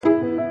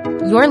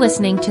You're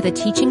listening to the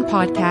teaching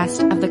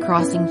podcast of The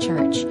Crossing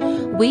Church.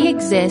 We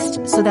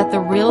exist so that the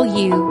real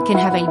you can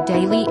have a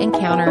daily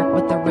encounter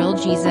with the real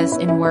Jesus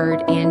in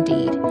word and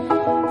deed.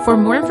 For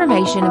more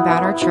information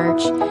about our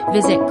church,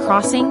 visit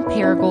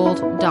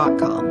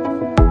crossingparagould.com.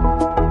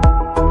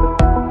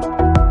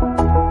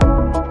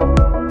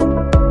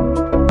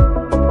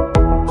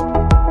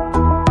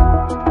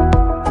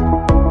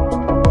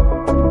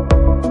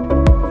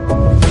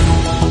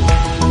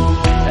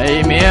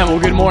 Amen.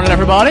 Well, good morning,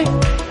 everybody.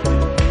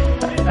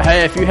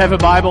 Hey, if you have a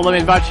Bible, let me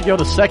invite you to go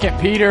to 2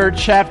 Peter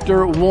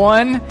chapter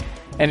 1.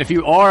 And if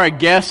you are a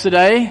guest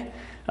today,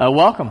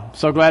 welcome.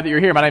 So glad that you're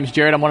here. My name is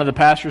Jared. I'm one of the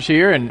pastors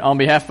here. And on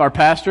behalf of our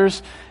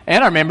pastors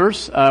and our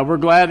members, we're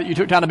glad that you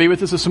took time to be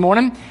with us this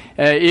morning.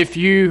 If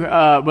you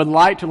would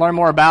like to learn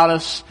more about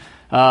us,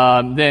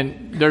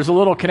 then there's a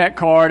little Connect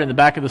card in the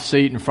back of the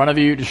seat in front of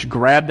you. Just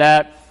grab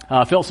that.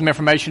 Fill out some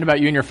information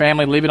about you and your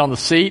family. Leave it on the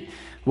seat.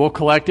 We'll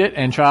collect it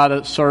and try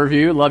to serve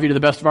you, love you to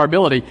the best of our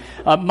ability.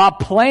 My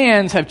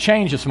plans have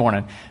changed this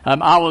morning.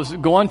 I was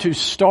going to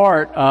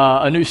start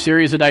a new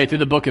series today through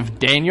the book of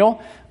Daniel,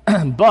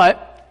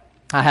 but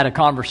I had a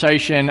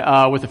conversation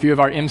with a few of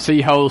our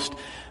MC hosts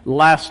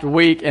last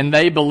week, and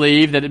they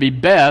believe that it'd be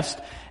best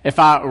if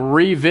I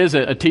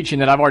revisit a teaching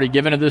that I've already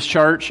given to this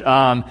church,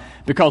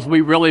 because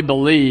we really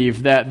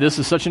believe that this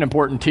is such an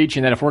important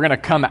teaching that if we're going to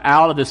come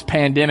out of this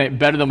pandemic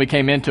better than we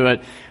came into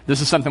it,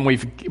 this is something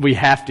we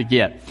have to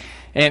get.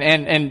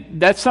 And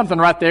that's something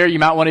right there you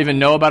might want to even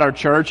know about our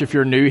church if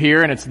you're new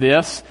here, and it's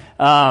this.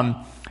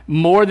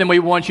 More than we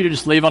want you to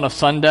just leave on a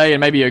Sunday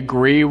and maybe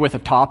agree with a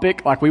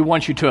topic, like we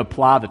want you to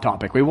apply the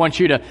topic. We want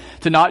you to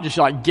not just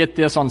like get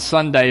this on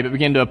Sunday, but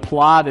begin to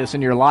apply this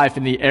in your life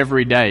in the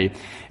everyday.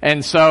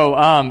 And so,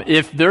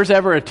 if there's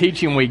ever a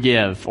teaching we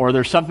give, or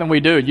there's something we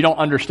do, you don't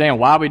understand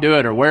why we do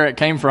it or where it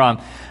came from,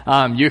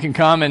 you can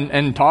come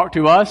and talk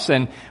to us,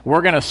 and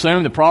we're going to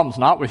assume the problem's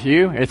not with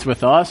you, it's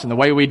with us and the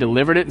way we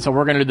delivered it. And so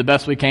we're going to do the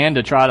best we can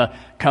to try to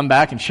come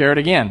back and share it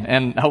again,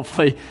 and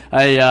hopefully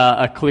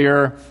a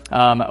clearer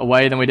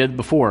way than we did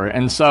before.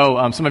 And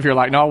so some of you are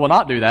like, no, I will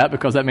not do that,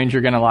 because that means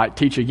you're going to like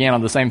teach again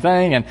on the same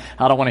thing, and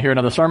I don't want to hear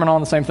another sermon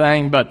on the same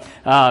thing. But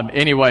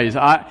anyways,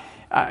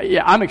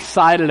 I'm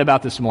excited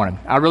about this morning.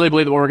 I really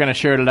believe that what we're going to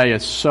share today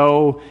is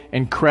so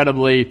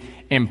incredibly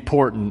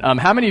important.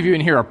 How many of you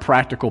in here are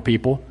practical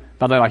people?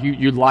 By the way, like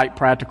you like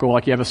practical,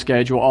 like you have a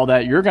schedule, all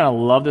that. You're going to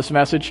love this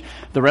message.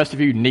 The rest of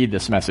you need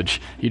this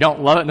message. You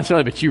don't love it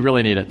necessarily, but you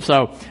really need it.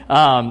 So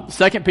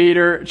 2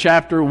 Peter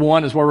chapter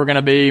 1 is where we're going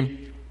to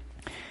be.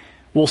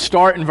 We'll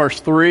start in verse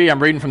 3.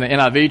 I'm reading from the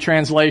NIV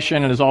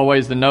translation, and as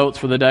always, the notes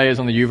for the day is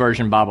on the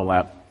YouVersion Bible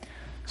app.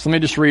 So let me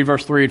just read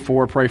verse 3 and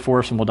 4, pray for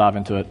us, and we'll dive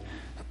into it.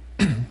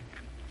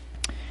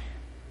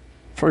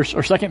 2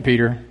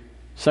 Peter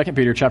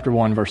chapter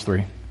 1, verse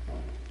 3.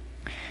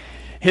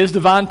 His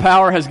divine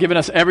power has given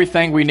us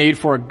everything we need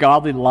for a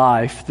godly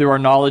life through our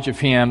knowledge of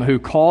Him who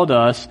called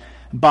us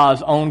by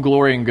His own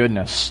glory and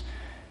goodness.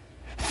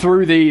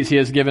 Through these He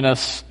has given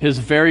us His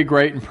very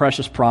great and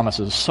precious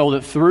promises, so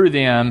that through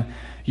them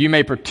you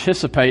may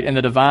participate in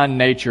the divine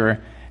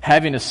nature,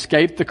 having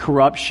escaped the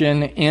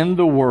corruption in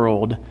the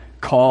world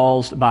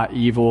caused by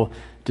evil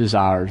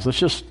desires. Let's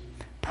just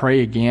pray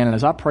again, and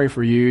as I pray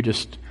for you,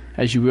 just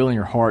as you will in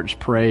your heart,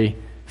 just pray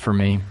for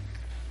me.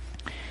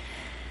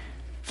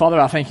 Father,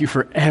 I thank you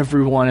for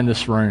everyone in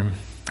this room.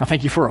 I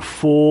thank you for a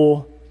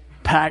full,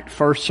 packed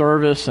first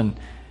service and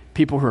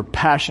people who are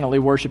passionately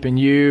worshiping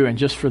you, and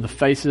just for the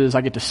faces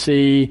I get to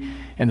see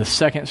in the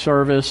second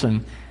service,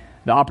 and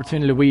the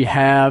opportunity we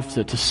have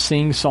to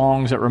sing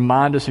songs that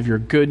remind us of your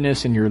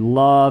goodness and your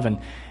love. And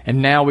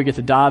now we get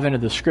to dive into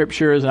the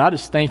scriptures. And I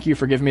just thank you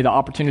for giving me the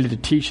opportunity to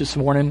teach this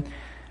morning.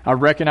 I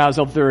recognize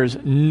that there is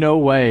no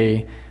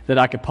way that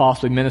I could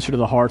possibly minister to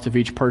the hearts of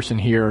each person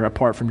here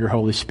apart from your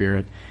Holy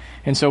Spirit.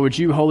 And so would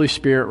you, Holy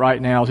Spirit,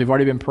 right now, as we've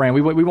already been praying,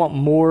 we want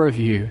more of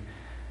you.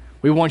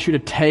 We want you to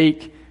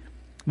take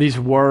these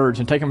words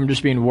and take them from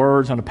just being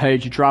words on a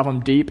page. You drive them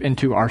deep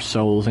into our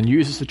souls and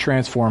use us to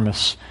transform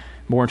us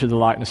more into the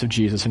likeness of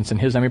Jesus. And it's in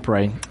His name we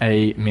pray.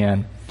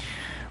 Amen.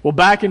 Well,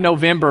 back in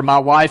November, my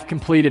wife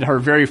completed her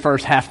very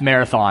first half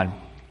marathon.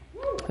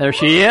 There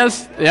she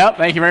is. Yep,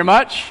 thank you very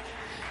much.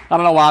 I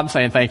don't know why I'm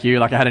saying thank you,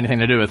 like I had anything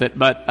to do with it.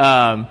 But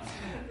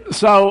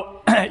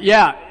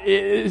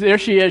there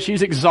she is.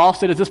 She's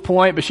exhausted at this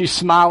point, but she's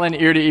smiling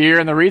ear to ear.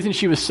 And the reason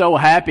she was so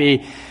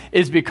happy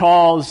is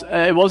because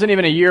it wasn't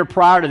even a year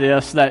prior to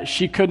this that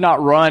she could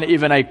not run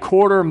even a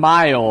quarter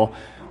mile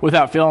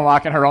without feeling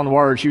like, in her own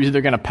words, she was either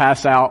going to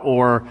pass out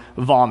or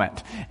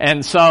vomit.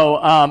 And so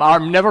I'll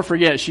never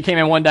forget, she came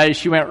in one day,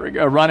 she went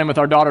running with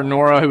our daughter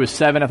Nora, who was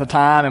 7 at the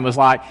time, and was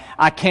like,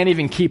 I can't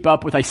even keep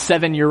up with a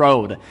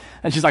 7-year-old.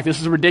 And she's like,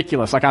 this is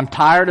ridiculous. Like, I'm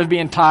tired of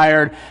being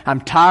tired. I'm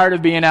tired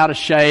of being out of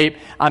shape.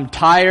 I'm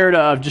tired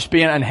of just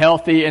being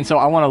unhealthy. And so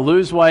I want to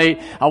lose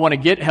weight. I want to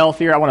get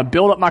healthier. I want to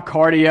build up my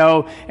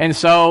cardio. And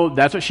so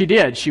that's what she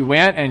did. She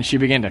went and she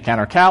began to count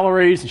her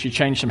calories, and she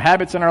changed some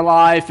habits in her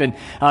life. And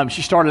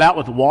she started out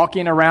with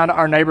walking around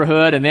our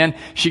neighborhood, and then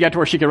she got to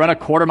where she could run a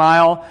quarter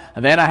mile,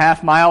 and then a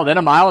half mile, then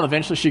a mile, and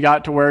eventually she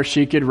got to where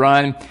she could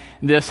run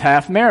this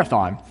half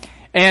marathon.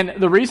 And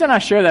the reason I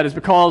share that is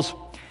because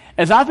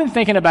as I've been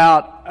thinking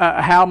about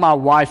how my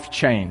wife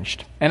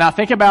changed, and I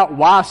think about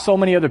why so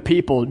many other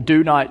people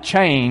do not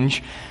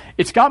change,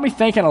 it's got me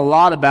thinking a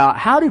lot about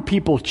how do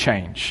people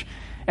change?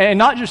 And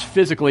not just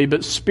physically,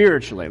 but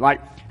spiritually.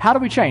 Like, how do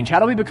we change? How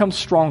do we become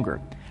stronger?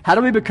 How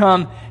do we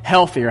become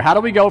healthier? How do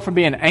we go from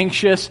being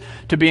anxious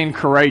to being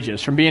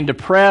courageous, from being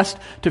depressed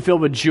to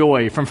filled with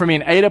joy, from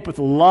being ate up with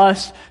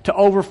lust to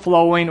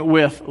overflowing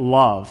with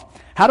love?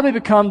 How do we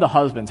become the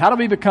husbands? How do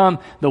we become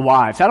the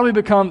wives? How do we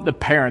become the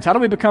parents? How do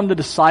we become the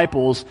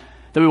disciples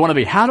that we want to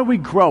be? How do we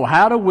grow?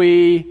 How do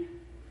we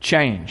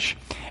change?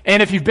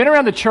 And if you've been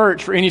around the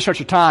church for any stretch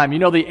of time, you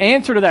know the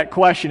answer to that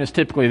question is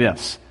typically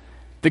this: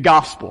 the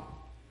gospel.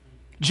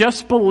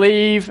 Just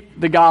believe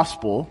the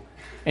gospel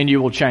and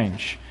you will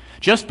change.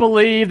 Just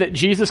believe that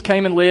Jesus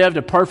came and lived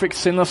a perfect,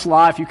 sinless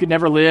life you could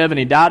never live, and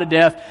He died a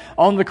death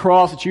on the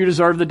cross that you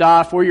deserve to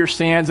die for your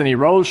sins, and He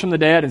rose from the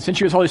dead and sent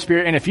you His Holy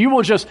Spirit. And if you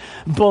will just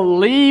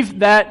believe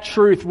that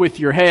truth with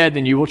your head,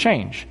 then you will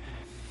change.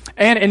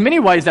 And in many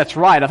ways, that's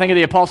right. I think of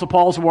the Apostle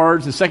Paul's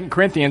words in 2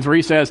 Corinthians where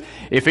he says,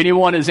 if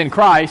anyone is in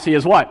Christ, he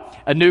is what?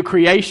 A new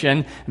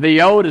creation.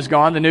 The old is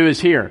gone, the new is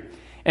here.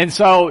 And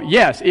so,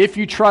 yes, if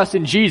you trust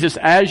in Jesus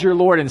as your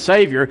Lord and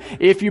Savior,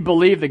 if you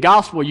believe the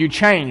gospel, you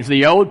change.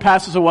 The old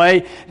passes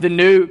away, the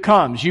new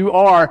comes. You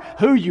are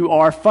who you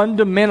are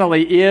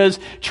fundamentally is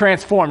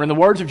transformed. In the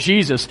words of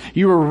Jesus,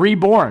 you are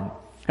reborn.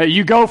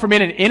 You go from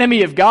being an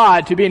enemy of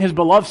God to being His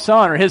beloved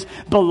son or His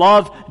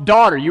beloved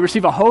daughter. You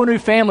receive a whole new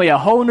family, a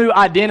whole new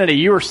identity.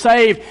 You are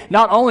saved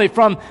not only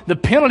from the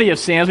penalty of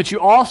sins, but you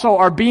also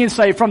are being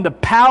saved from the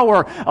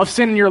power of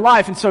sin in your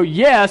life. And so,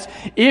 yes,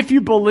 if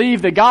you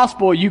believe the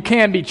gospel, you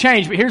can be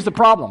changed. But here's the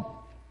problem.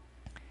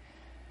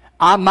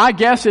 My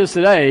guess is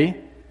today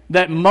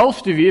that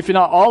most of you, if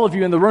not all of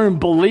you in the room,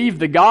 believe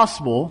the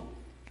gospel,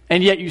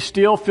 and yet you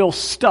still feel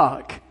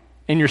stuck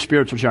in your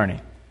spiritual journey.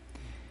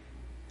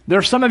 There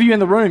are some of you in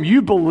the room,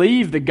 you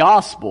believe the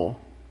gospel,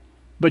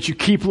 but you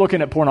keep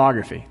looking at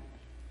pornography.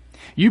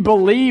 You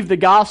believe the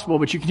gospel,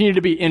 but you continue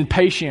to be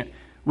impatient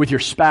with your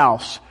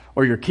spouse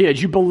or your kids.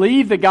 You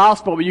believe the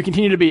gospel, but you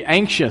continue to be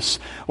anxious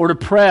or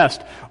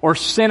depressed or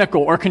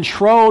cynical or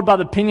controlled by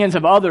the opinions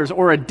of others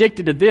or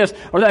addicted to this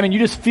or that. I mean, you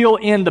just fill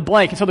in the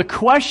blank. And so the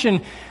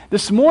question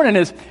this morning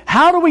is,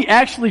 how do we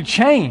actually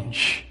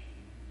change?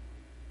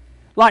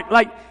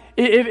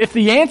 If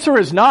the answer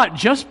is not,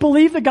 just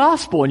believe the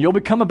gospel and you'll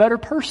become a better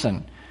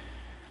person.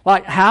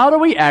 How do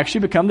we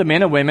actually become the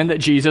men and women that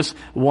Jesus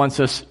wants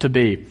us to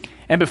be?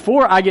 And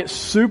before I get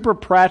super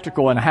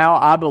practical in how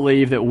I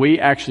believe that we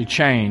actually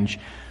change,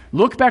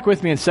 look back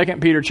with me in 2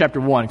 Peter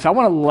chapter 1, because I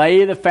want to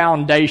lay the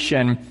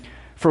foundation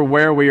for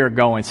where we are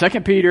going.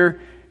 2 Peter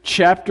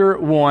chapter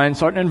 1,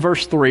 starting in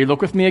verse 3,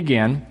 look with me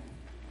again.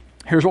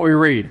 Here's what we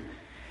read.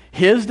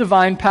 His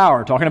divine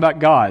power, talking about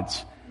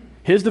God's,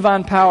 His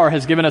divine power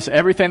has given us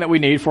everything that we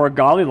need for a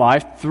godly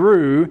life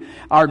through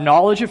our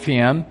knowledge of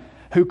Him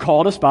who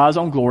called us by His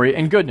own glory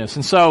and goodness.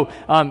 And so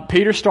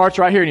Peter starts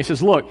right here and he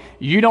says, look,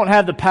 you don't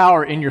have the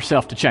power in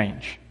yourself to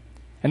change.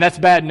 And that's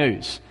bad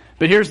news.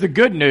 But here's the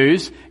good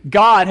news.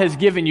 God has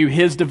given you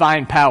His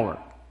divine power.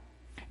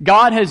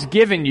 God has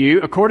given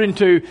you, according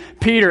to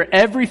Peter,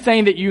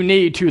 everything that you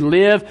need to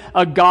live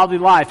a godly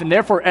life. And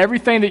therefore,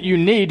 everything that you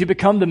need to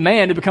become the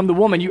man, to become the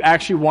woman you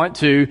actually want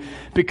to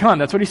become.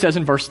 That's what he says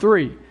in verse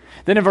 3.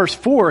 Then in verse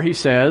 4, he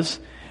says,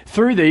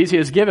 through these He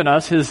has given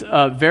us His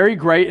very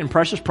great and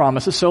precious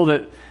promises so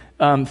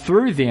that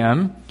through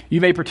them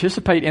you may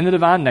participate in the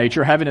divine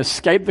nature, having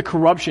escaped the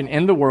corruption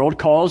in the world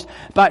caused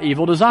by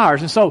evil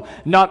desires. And so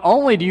not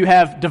only do you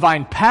have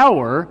divine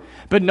power,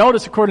 but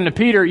notice, according to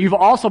Peter, you've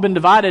also been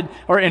invited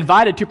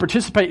to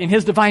participate in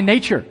His divine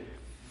nature.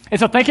 And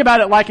so think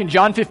about it like in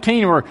John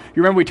 15, where you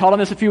remember we taught on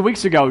this a few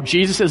weeks ago.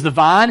 Jesus is the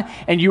vine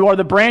and you are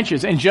the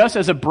branches. And just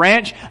as a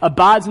branch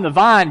abides in the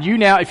vine, you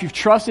now, if you've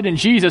trusted in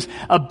Jesus,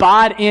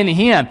 abide in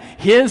Him.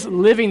 His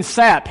living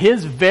sap,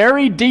 His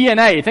very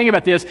DNA, think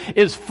about this,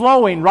 is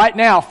flowing right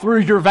now through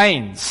your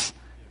veins.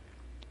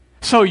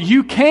 So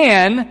you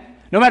can,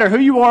 no matter who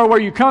you are or where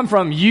you come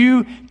from,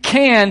 you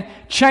can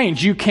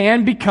change. You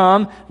can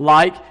become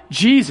like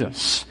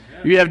Jesus.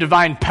 You have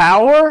divine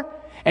power,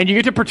 and you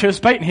get to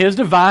participate in His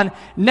divine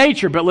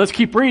nature. But let's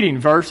keep reading.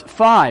 Verse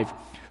 5.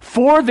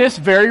 For this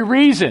very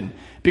reason,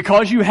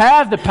 because you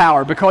have the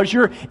power, because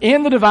you're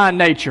in the divine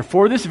nature,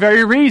 for this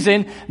very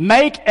reason,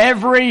 make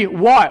every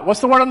what? What's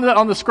the word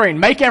on the screen?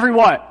 Make every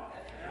what?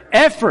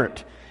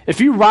 Effort.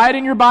 If you write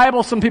in your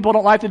Bible, some people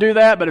don't like to do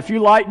that, but if you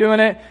like doing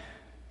it,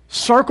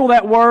 circle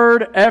that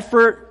word,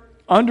 effort,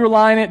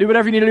 underline it, do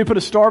whatever you need to do, put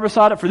a star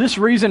beside it. For this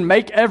reason,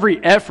 make every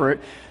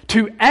effort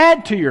to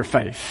add to your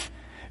faith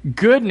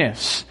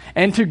goodness,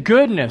 and to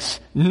goodness,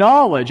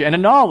 knowledge, and to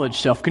knowledge,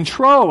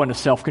 self-control, and to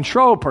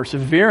self-control,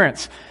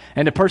 perseverance,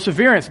 and to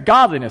perseverance,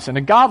 godliness, and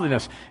to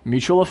godliness,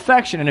 mutual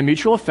affection, and to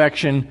mutual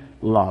affection,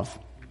 love.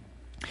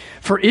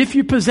 For if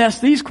you possess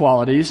these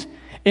qualities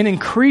In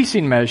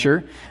increasing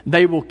measure,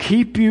 they will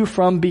keep you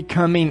from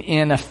becoming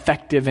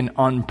ineffective and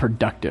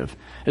unproductive.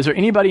 Is there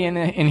anybody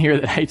in here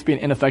that hates being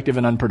ineffective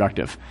and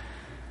unproductive?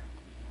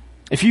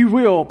 If you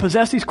will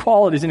possess these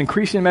qualities in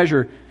increasing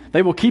measure,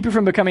 they will keep you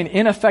from becoming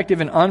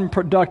ineffective and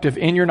unproductive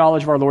in your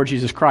knowledge of our Lord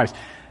Jesus Christ.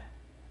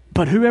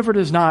 But whoever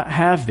does not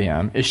have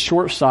them is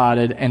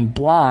short-sighted and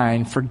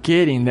blind,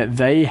 forgetting that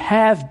they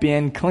have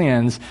been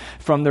cleansed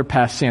from their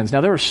past sins.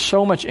 Now, there is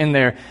so much in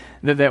there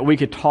that we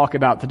could talk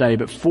about today,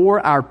 but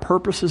for our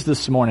purposes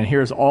this morning,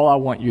 here's all I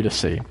want you to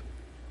see.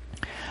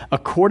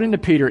 According to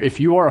Peter, if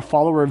you are a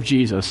follower of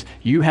Jesus,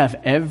 you have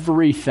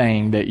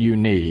everything that you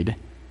need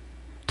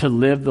to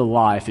live the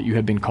life that you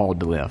have been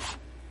called to live.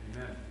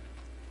 Amen.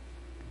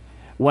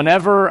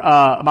 Whenever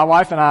my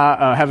wife and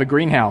I have a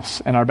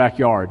greenhouse in our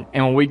backyard,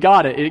 and when we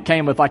got it, it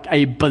came with like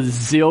a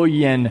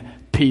bazillion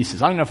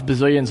pieces. I don't know if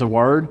bazillion's a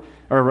word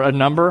or a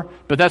number,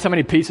 but that's how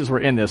many pieces were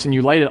in this, and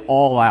you laid it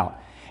all out.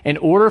 In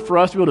order for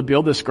us to be able to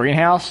build this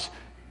greenhouse,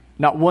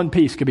 not one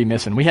piece could be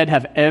missing. We had to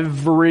have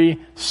every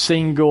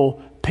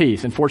single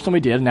piece. And fortunately we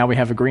did, and now we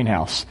have a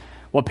greenhouse.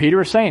 What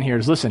Peter is saying here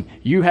is, listen,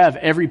 you have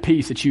every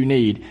piece that you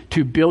need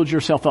to build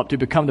yourself up to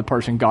become the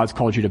person God's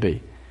called you to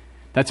be.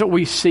 That's what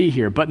we see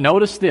here. But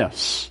notice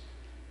this.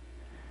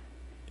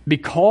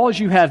 Because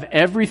you have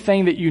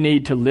everything that you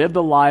need to live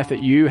the life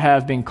that you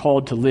have been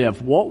called to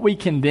live, what we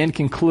can then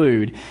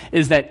conclude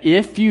is that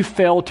if you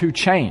fail to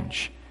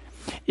change,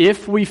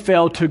 if we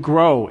fail to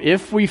grow,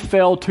 if we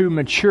fail to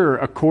mature,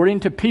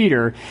 according to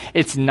Peter,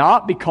 it's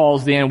not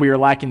because then we are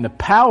lacking the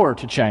power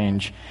to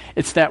change,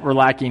 it's that we're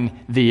lacking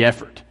the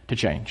effort to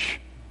change.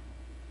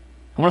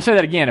 I want to say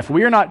that again. If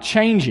we are not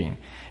changing,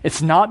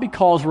 it's not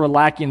because we're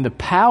lacking the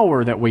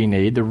power that we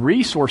need, the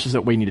resources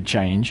that we need to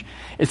change,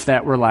 it's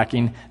that we're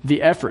lacking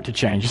the effort to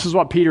change. This is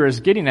what Peter is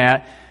getting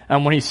at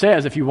when he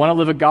says, if you want to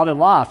live a godly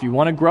life, you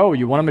want to grow,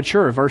 you want to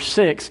mature, verse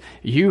 6,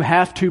 you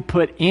have to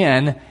put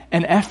in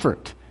an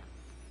effort.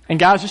 And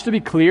guys, just to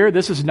be clear,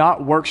 this is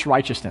not works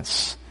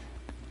righteousness.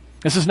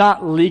 This is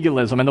not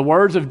legalism. In the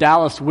words of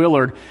Dallas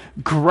Willard,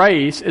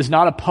 grace is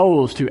not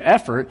opposed to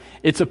effort,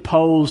 it's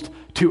opposed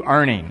to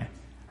earning.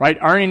 Right?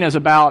 Earning is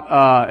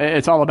about,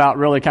 it's all about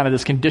really kind of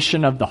this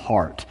condition of the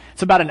heart.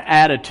 It's about an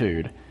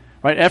attitude.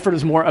 Right? Effort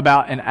is more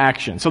about an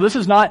action. So this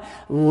is not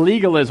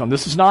legalism.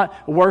 This is not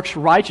works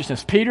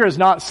righteousness. Peter is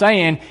not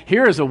saying,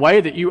 here is a way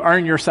that you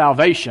earn your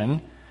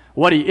salvation.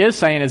 What he is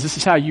saying is this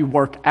is how you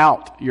work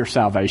out your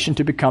salvation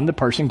to become the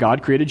person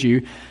God created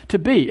you to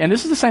be. And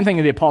this is the same thing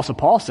that the Apostle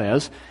Paul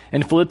says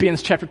in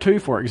Philippians chapter 2,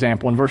 for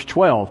example, in verse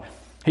 12.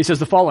 He says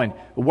the following,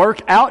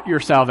 work out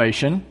your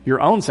salvation,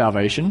 your own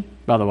salvation,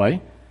 by the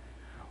way.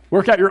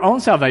 Work out your own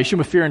salvation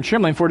with fear and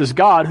trembling, for it is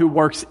God who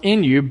works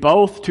in you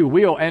both to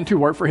will and to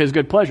work for his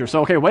good pleasure.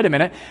 So, okay, wait a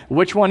minute.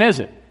 Which one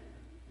is it?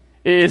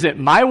 Is it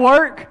my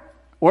work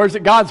or is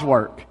it God's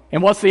work?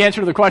 And what's the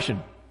answer to the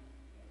question?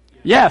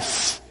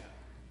 Yes.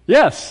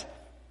 Yes.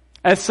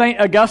 As St.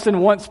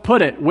 Augustine once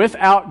put it,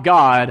 without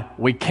God,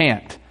 we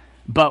can't.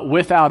 But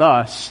without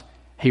us,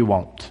 he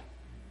won't.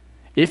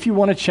 If you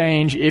want to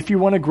change, if you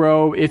want to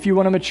grow, if you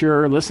want to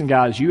mature, listen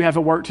guys, you have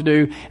a work to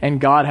do and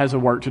God has a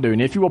work to do.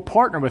 And if you will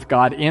partner with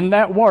God in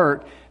that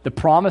work, the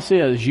promise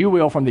is you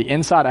will from the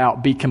inside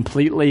out be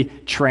completely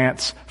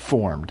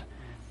transformed.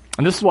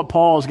 And this is what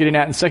Paul is getting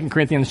at in 2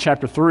 Corinthians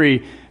chapter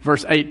 3,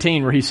 verse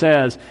 18, where he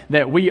says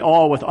that we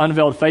all with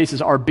unveiled faces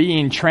are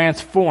being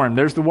transformed.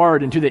 There's the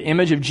word, into the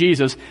image of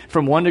Jesus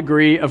from one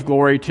degree of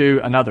glory to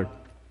another.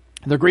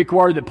 The Greek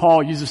word that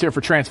Paul uses here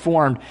for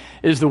transformed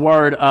is the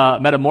word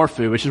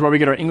metamorpho, which is where we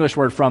get our English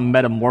word from,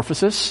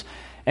 metamorphosis.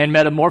 And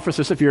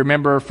metamorphosis, if you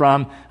remember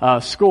from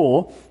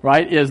school,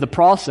 right, is the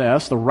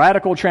process, the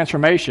radical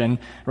transformation,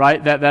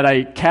 right, that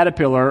a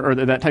caterpillar, or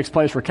that takes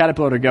place for a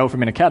caterpillar to go from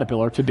being a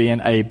caterpillar to being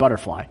a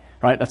butterfly,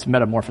 right? That's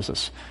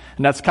metamorphosis.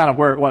 And that's kind of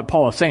what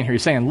Paul is saying here.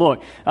 He's saying,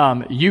 look,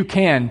 you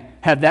can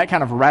have that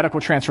kind of radical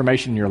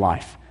transformation in your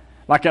life.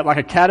 Like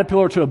a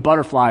caterpillar to a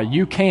butterfly,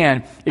 you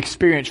can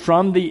experience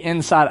from the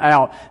inside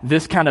out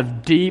this kind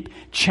of deep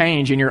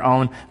change in your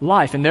own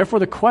life. And therefore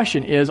the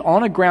question is,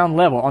 on a ground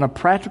level, on a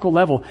practical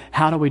level,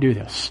 how do we do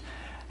this?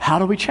 How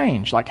do we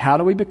change? Like, how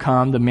do we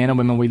become the men and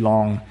women we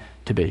long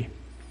to be?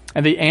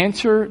 And the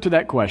answer to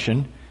that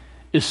question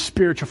is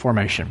spiritual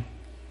formation.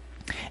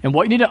 And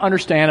what you need to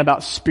understand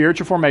about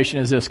spiritual formation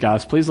is this,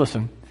 guys. Please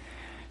listen.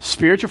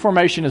 Spiritual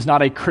formation is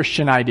not a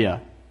Christian idea.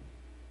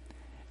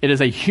 It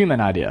is a human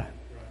idea.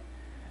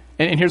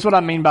 And here's what I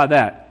mean by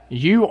that.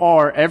 You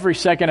are every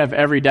second of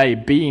every day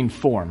being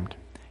formed.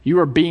 You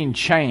are being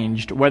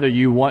changed whether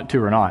you want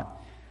to or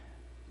not.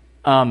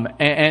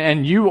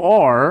 And you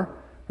are,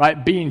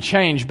 right, being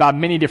changed by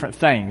many different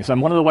things. And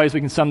one of the ways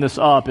we can sum this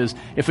up is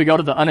if we go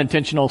to the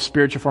unintentional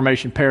spiritual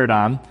formation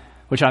paradigm,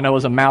 which I know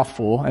is a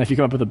mouthful, and if you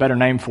come up with a better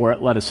name for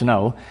it, let us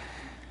know.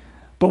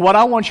 But what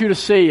I want you to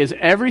see is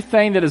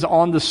everything that is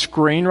on the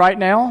screen right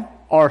now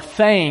are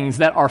things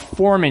that are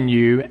forming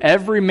you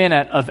every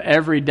minute of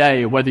every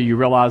day, whether you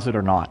realize it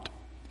or not,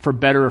 for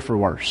better or for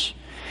worse.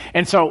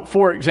 And so,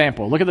 for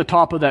example, look at the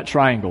top of that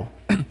triangle.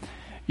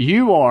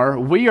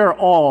 We are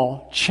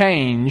all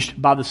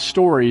changed by the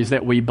stories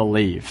that we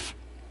believe.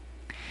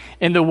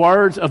 In the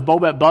words of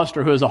Bobette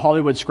Buster, who is a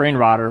Hollywood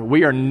screenwriter,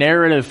 we are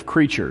narrative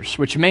creatures,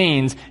 which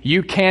means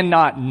you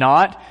cannot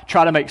not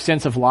try to make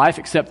sense of life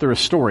except through a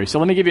story. So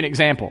let me give you an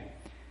example.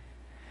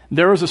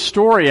 There is a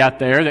story out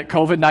there that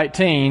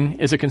COVID-19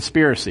 is a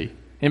conspiracy.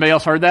 Anybody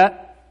else heard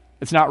that?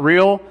 It's not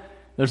real.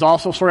 There's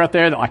also a story out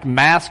there that like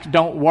masks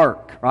don't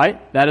work,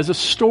 right? That is a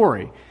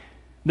story.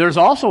 There's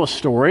also a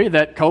story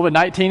that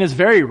COVID-19 is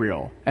very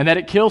real and that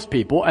it kills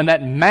people and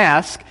that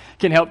masks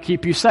can help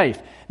keep you safe.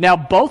 Now,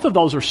 both of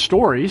those are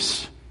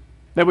stories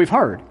that we've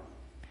heard.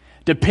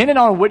 Depending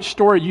on which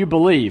story you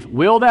believe,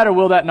 will that or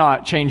will that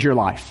not change your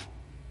life?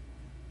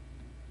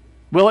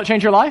 Will it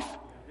change your life?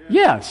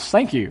 Yes,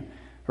 thank you.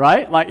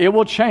 Right? Like it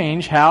will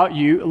change how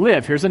you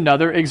live. Here's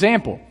another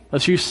example.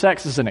 Let's use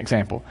sex as an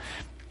example.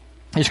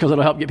 Just because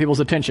it'll help get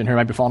people's attention who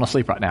might be falling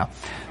asleep right now.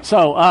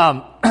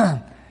 So,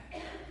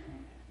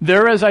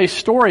 there is a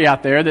story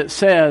out there that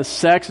says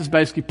sex is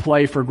basically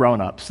play for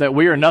grown-ups, that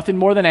we are nothing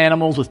more than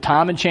animals with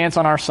time and chance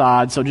on our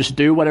side, so just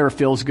do whatever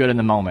feels good in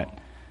the moment,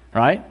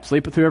 right?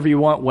 Sleep with whoever you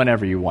want,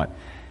 whenever you want.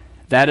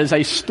 That is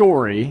a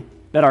story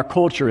that our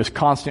culture is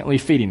constantly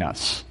feeding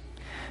us.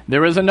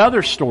 There is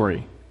another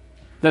story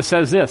that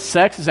says this: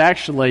 sex is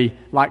actually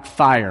like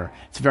fire.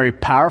 It's very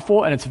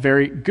powerful and it's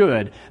very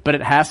good, but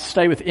it has to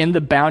stay within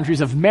the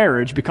boundaries of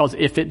marriage, because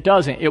if it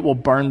doesn't, it will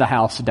burn the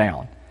house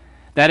down.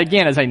 That,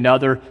 again, is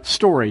another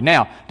story.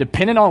 Now,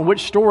 depending on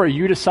which story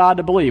you decide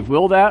to believe,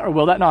 will that or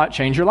will that not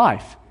change your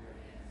life?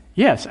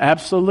 Yes,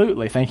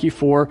 absolutely. Thank you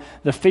for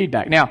the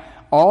feedback. Now,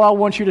 all I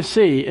want you to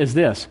see is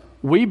this.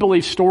 We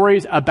believe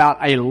stories about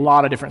a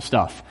lot of different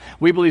stuff.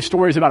 We believe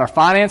stories about our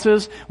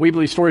finances. We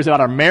believe stories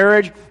about our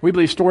marriage. We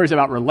believe stories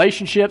about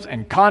relationships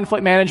and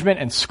conflict management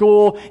and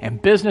school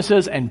and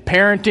businesses and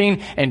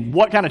parenting and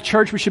what kind of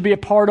church we should be a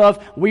part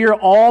of. We are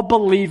all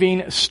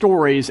believing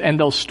stories, and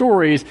those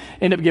stories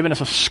end up giving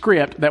us a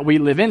script that we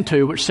live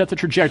into, which sets the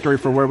trajectory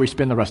for where we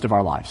spend the rest of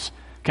our lives.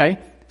 Okay?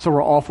 So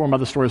we're all formed by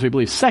the stories we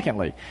believe.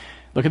 Secondly,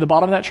 look at the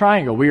bottom of that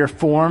triangle. We are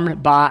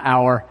formed by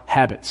our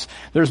habits.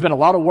 There's been a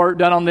lot of work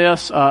done on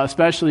this,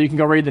 especially you can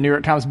go read the New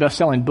York Times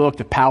best-selling book,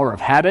 The Power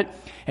of Habit.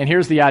 And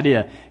here's the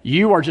idea.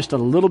 You are just a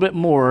little bit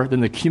more than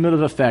the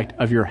cumulative effect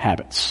of your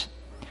habits.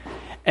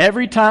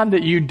 Every time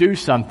that you do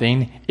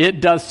something,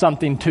 it does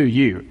something to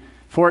you.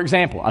 For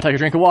example, I take a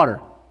drink of water.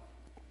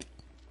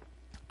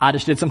 I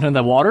just did something to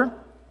the water,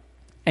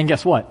 and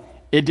guess what?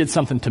 It did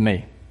something to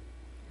me,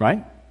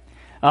 right?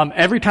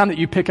 Every time that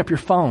you pick up your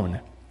phone,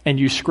 and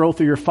you scroll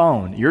through your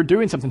phone, you're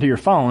doing something to your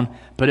phone,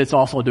 but it's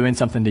also doing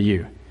something to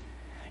you.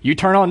 You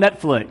turn on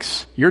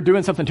Netflix, you're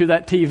doing something to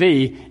that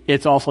TV,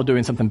 it's also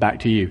doing something back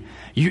to you.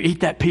 You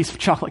eat that piece of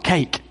chocolate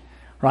cake,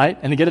 right?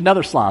 And then get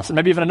another slice, and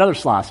maybe even another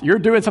slice. You're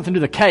doing something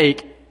to the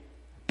cake,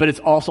 but it's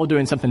also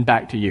doing something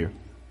back to you.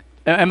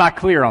 Am I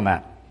clear on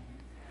that?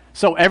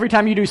 So every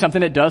time you do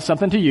something, it does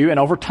something to you, and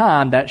over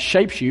time, that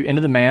shapes you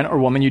into the man or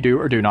woman you do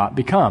or do not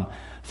become.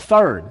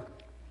 Third,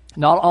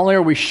 not only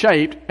are we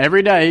shaped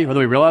every day, whether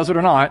we realize it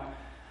or not,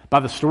 by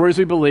the stories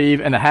we believe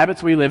and the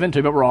habits we live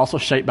into, but we're also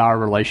shaped by our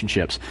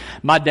relationships.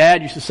 My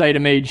dad used to say to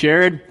me,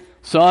 Jared,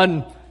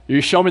 son,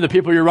 you show me the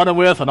people you're running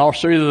with, and I'll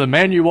show you the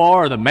man you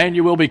are or the man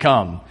you will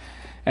become.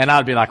 And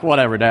I'd be like,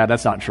 whatever, Dad,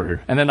 that's not true.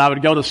 And then I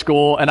would go to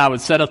school, and I would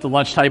set up the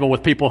lunch table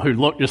with people who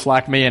looked just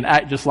like me and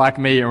act just like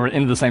me and were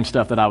into the same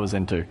stuff that I was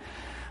into. All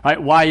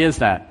right, why is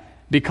that?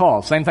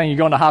 Because, same thing, you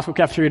go into high school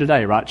cafeteria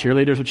today, right?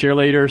 Cheerleaders with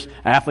cheerleaders,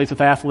 athletes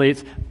with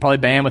athletes, probably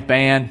band with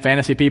band,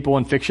 fantasy people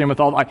and fiction with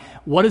all. Like,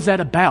 what is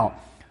that about?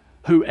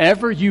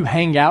 Whoever you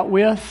hang out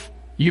with,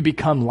 you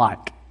become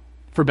like,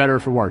 for better or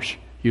for worse.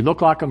 You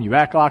look like them, you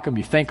act like them,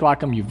 you think like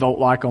them, you vote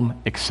like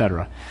them,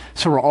 etc.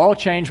 So we're all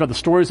changed by the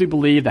stories we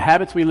believe, the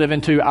habits we live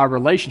into, our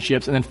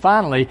relationships, and then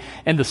finally,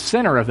 in the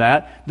center of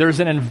that, there's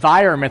an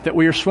environment that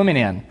we are swimming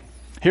in.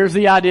 Here's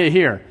the idea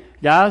here.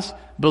 Guys,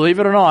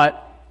 believe it or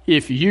not,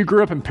 if you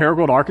grew up in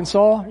Paragould,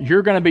 Arkansas,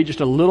 you're going to be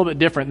just a little bit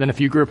different than if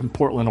you grew up in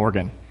Portland,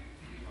 Oregon,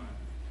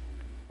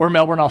 or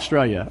Melbourne,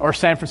 Australia, or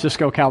San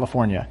Francisco,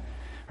 California,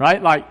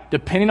 right? Like,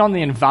 depending on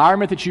the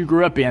environment that you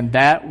grew up in,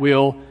 that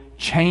will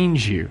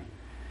change you.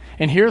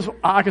 And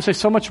I could say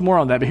so much more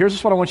on that, but here's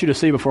just what I want you to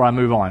see before I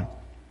move on.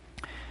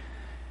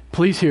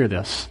 Please hear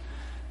this.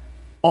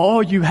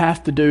 All you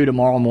have to do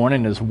tomorrow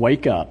morning is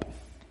wake up,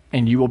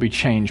 and you will be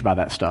changed by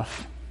that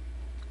stuff.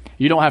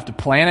 You don't have to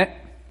plan it.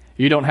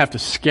 You don't have to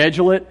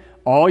schedule it.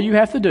 All you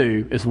have to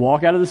do is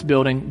walk out of this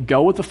building,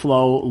 go with the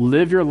flow,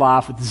 live your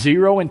life with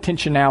zero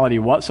intentionality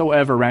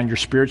whatsoever around your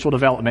spiritual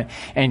development,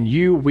 and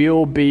you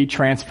will be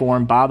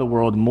transformed by the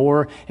world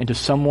more into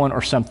someone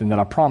or something that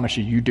I promise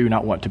you do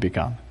not want to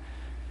become.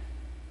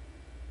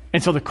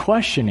 And so the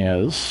question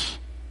is,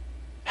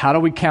 how do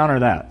we counter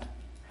that?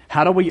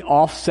 How do we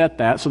offset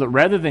that so that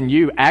rather than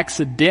you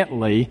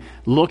accidentally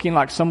looking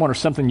like someone or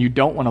something you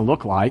don't want to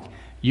look like,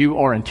 you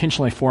are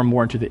intentionally formed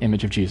more into the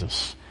image of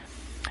Jesus?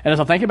 And as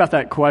I think about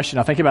that question,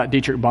 I think about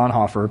Dietrich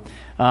Bonhoeffer.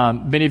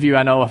 Many of you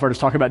I know have heard us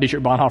talk about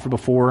Dietrich Bonhoeffer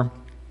before.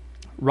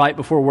 Right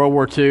before World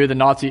War II, the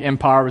Nazi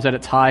Empire was at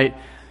its height.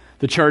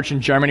 The church in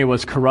Germany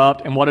was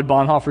corrupt, and what did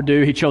Bonhoeffer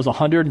do? He chose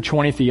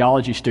 120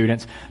 theology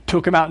students,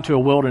 took them out into a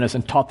wilderness,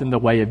 and taught them the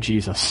way of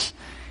Jesus.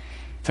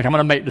 It's like, I'm going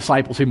to make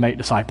disciples who make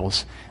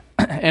disciples.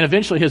 And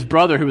eventually his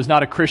brother, who was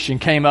not a Christian,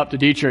 came up to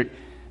Dietrich,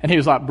 and he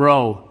was like,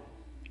 bro,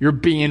 you're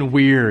being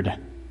weird.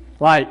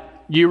 Like,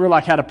 you were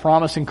like had a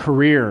promising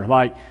career.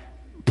 Like,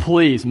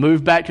 please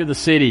move back to the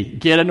city,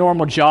 get a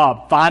normal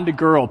job, find a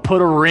girl,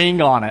 put a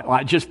ring on it.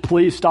 Like, just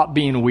please stop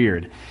being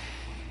weird.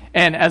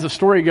 And as the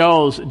story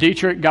goes,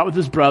 Dietrich got with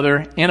his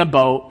brother in a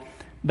boat.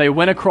 They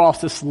went across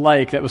this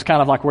lake that was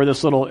kind of like where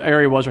this little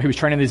area was where he was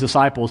training these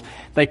disciples.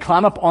 They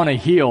climb up on a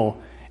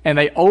hill, and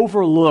they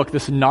overlook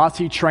this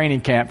Nazi training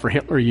camp for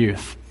Hitler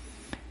Youth.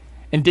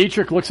 And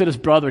Dietrich looks at his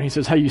brother, and he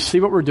says, hey, you see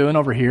what we're doing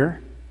over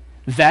here?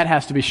 That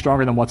has to be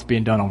stronger than what's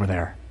being done over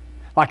there.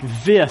 Like,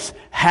 this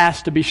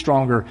has to be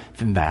stronger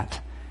than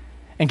that.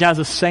 And guys,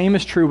 the same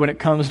is true when it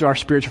comes to our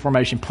spiritual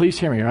formation. Please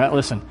hear me, all right?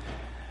 Listen.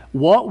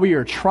 What we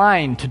are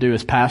trying to do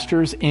as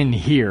pastors in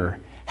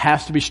here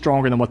has to be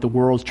stronger than what the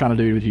world's trying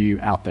to do with you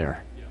out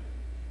there.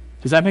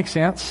 Does that make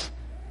sense?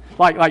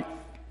 Like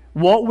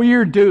what we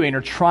are doing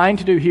or trying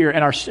to do here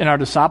in our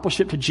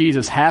discipleship to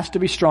Jesus has to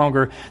be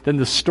stronger than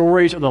the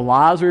stories or the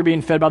lies we are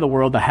being fed by the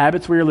world, the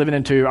habits we are living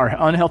into, our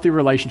unhealthy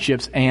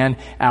relationships, and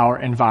our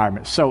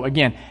environment. So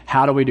again,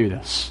 how do we do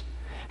this?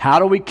 How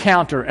do we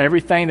counter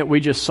everything that we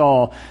just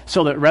saw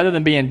so that rather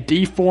than being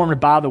deformed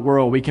by the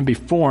world, we can be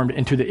formed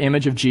into the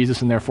image of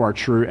Jesus and therefore our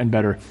true and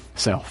better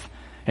self?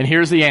 And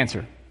here's the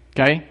answer,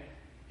 okay?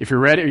 If you're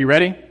ready, are you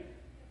ready?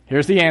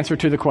 Here's the answer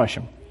to the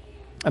question.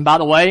 And by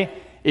the way,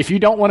 if you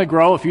don't want to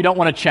grow, if you don't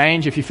want to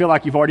change, if you feel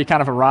like you've already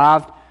kind of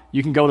arrived,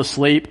 you can go to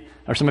sleep,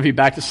 or some of you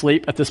back to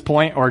sleep at this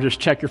point, or just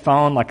check your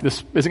phone. Like,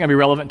 this isn't going to be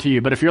relevant to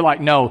you. But if you're like,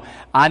 no,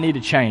 I need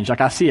to change.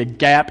 Like, I see a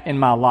gap in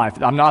my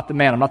life. I'm not the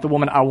man. I'm not the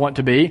woman I want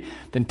to be.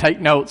 Then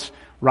take notes.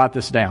 Write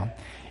this down.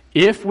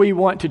 If we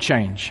want to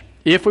change,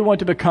 if we want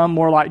to become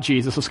more like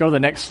Jesus, let's go to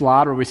the next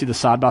slide where we see the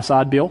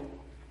side-by-side bill.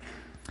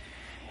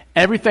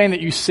 Everything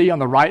that you see on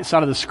the right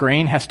side of the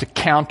screen has to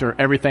counter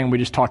everything we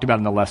just talked about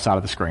on the left side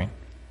of the screen.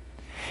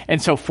 And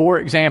so, for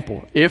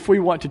example, if we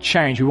want to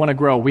change, we want to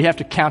grow, we have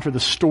to counter the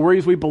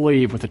stories we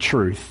believe with the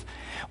truth.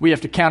 We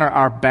have to counter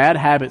our bad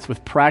habits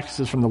with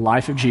practices from the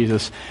life of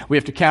Jesus. We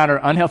have to counter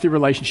unhealthy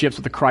relationships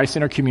with the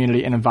Christ-centered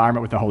community and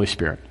environment with the Holy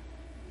Spirit.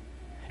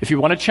 If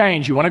you want to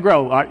change, you want to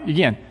grow,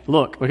 again,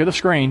 look at the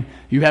screen.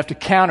 You have to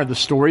counter the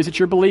stories that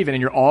you're believing,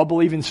 and you're all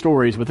believing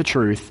stories with the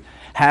truth,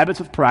 habits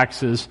with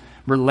practices,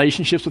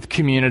 relationships with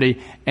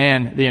community,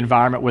 and the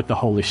environment with the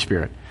Holy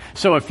Spirit.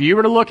 So if you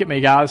were to look at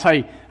me, guys,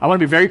 hey, I want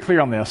to be very clear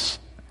on this.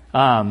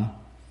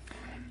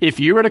 If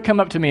you were to come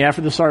up to me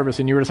after the service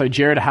and you were to say,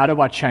 Jared, how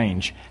do I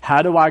change?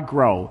 How do I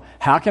grow?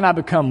 How can I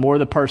become more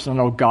the person I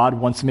know God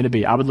wants me to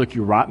be? I would look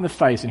you right in the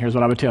face, and here's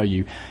what I would tell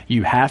you.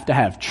 You have to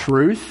have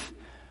truth,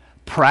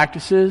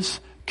 practices,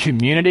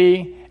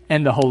 community,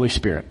 and the Holy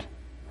Spirit.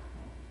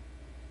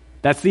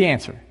 That's the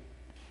answer.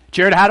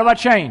 Jared, how do I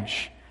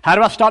change? How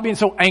do I stop being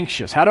so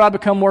anxious? How do I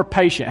become more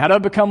patient? How do I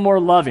become more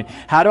loving?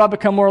 How do I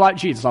become more like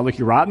Jesus? I'll look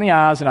you right in the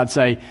eyes and I'd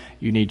say,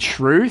 you need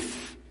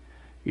truth,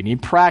 you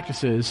need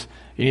practices,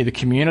 you need the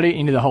community,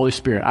 you need the Holy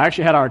Spirit. I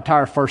actually had our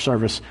entire first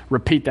service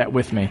repeat that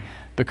with me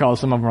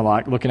because some of them were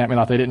like looking at me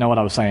like they didn't know what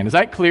I was saying. Is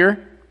that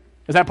clear?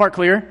 Is that part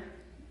clear?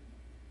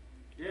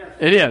 Yes.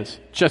 It is.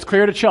 Just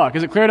clear to Chuck.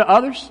 Is it clear to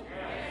others?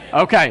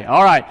 Yes. Okay,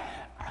 all right.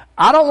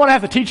 I don't want to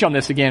have to teach on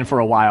this again for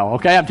a while,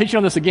 okay? I'm teaching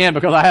on this again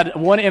because I had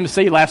one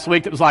MC last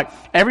week that was like,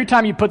 every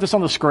time you put this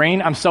on the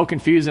screen, I'm so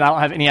confused and I don't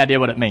have any idea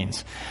what it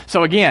means.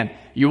 So again,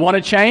 you want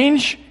to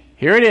change?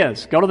 Here it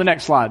is. Go to the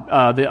next slide.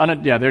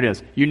 There it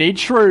is. You need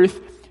truth,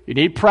 you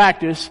need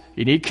practice,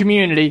 you need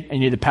community, and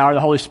you need the power of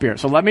the Holy Spirit.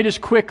 So let me just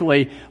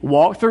quickly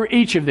walk through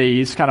each of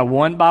these kind of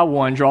one by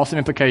one, draw some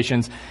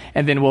implications,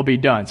 and then we'll be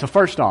done. So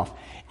first off,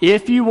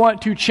 if you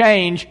want to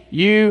change,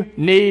 you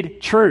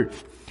need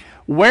truth.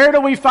 Where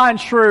do we find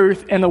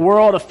truth in the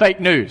world of fake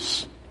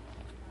news?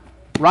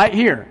 Right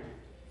here.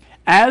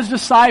 As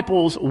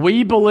disciples,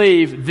 we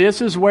believe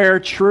this is where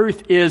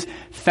truth is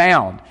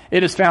found.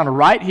 It is found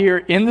right here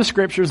in the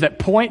scriptures that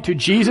point to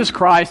Jesus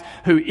Christ,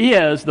 who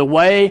is the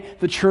way,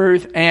 the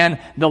truth, and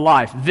the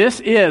life. This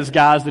is,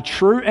 guys, the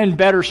true and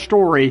better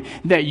story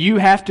that you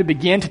have to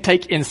begin to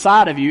take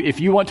inside of you if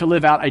you want to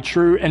live out a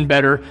true and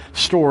better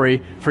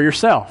story for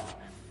yourself.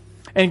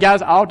 And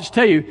guys, I'll just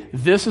tell you,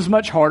 this is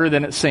much harder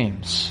than it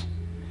seems.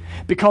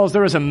 Because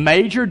there is a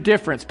major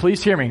difference,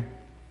 please hear me,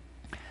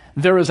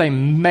 there is a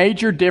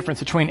major difference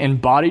between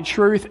embodied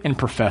truth and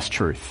professed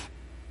truth.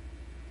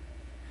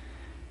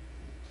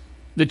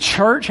 The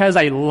church has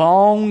a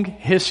long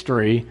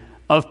history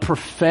of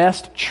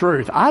professed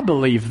truth. I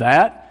believe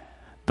that,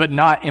 but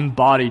not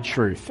embodied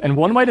truth. And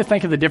one way to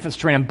think of the difference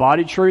between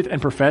embodied truth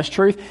and professed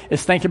truth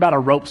is think about a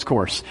ropes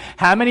course.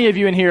 How many of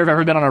you in here have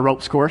ever been on a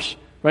ropes course?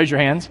 Raise your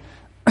hands.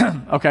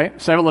 Okay,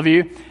 several of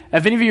you.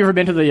 Have any of you ever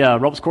been to the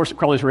ropes course at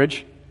Crowley's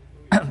Ridge?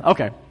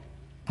 Okay.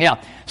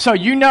 Yeah. So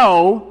you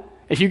know,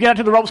 if you get out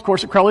to the ropes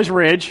course at Crowley's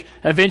Ridge,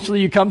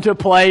 eventually you come to a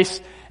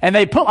place And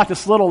they put like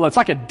this little, it's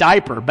like a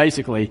diaper,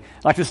 basically,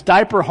 like this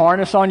diaper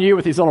harness on you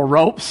with these little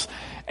ropes.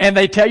 And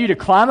they tell you to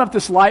climb up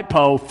this light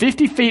pole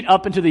 50 feet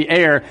up into the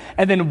air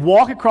and then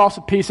walk across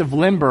a piece of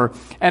limber.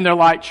 And they're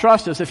like,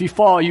 trust us, if you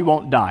fall, you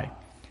won't die.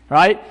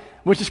 Right?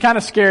 Which is kind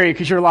of scary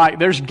because you're like,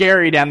 there's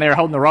Gary down there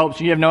holding the ropes.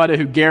 And you have no idea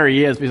who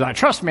Gary is. But he's like,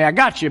 trust me, I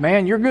got you,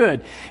 man. You're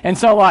good. And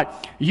so like,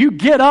 you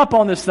get up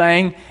on this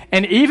thing.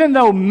 And even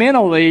though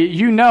mentally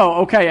you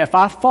know, okay, if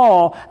I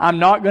fall, I'm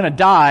not going to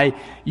die.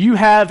 You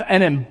have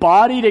an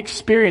embodied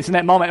experience in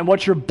that moment. And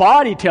what your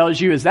body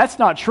tells you is that's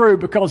not true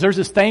because there's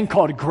this thing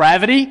called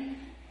gravity.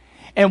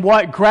 And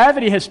what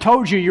gravity has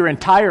told you your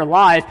entire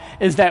life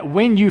is that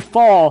when you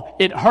fall,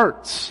 it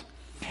hurts.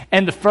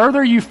 And the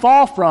further you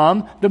fall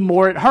from, the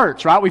more it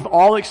hurts, right? We've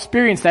all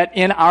experienced that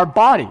in our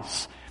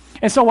bodies.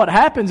 And so what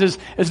happens is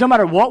no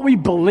matter what we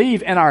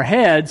believe in our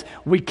heads,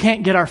 we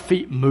can't get our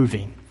feet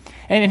moving.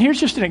 And here's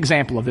just an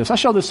example of this. I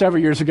showed this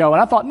several years ago,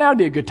 and I thought now would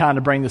be a good time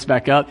to bring this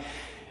back up.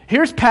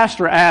 Here's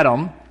Pastor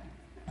Adam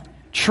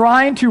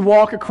trying to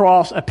walk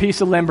across a piece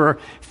of limber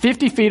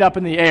 50 feet up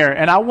in the air.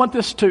 And I want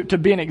this to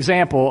be an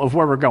example of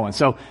where we're going.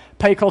 So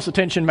pay close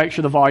attention. Make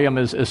sure the volume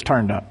is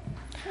turned up.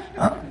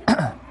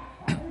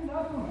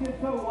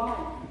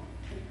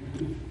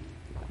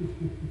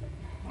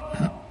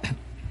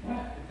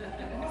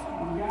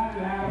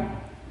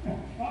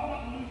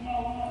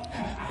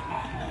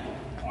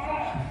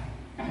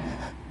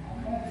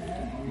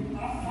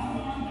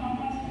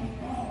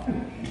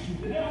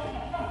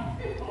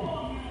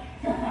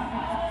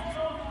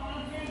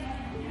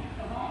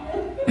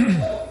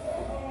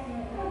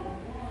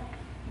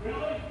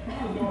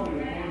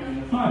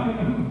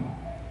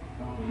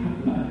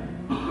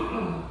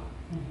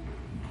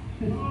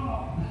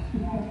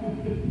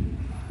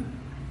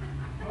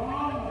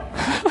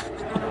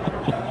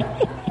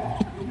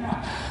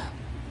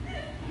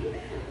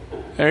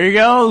 There he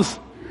goes.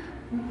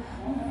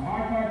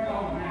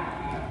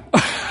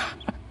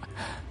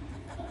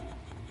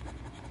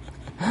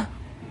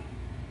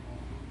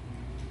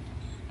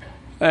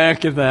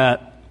 Look at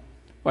that.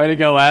 Way to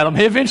go, Adam.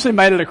 He eventually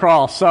made it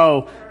across.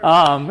 So,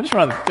 I just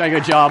want to say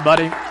good job,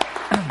 buddy.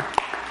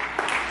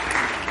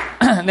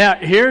 Now,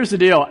 here's the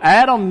deal.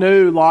 Adam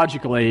knew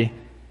logically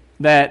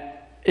that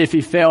if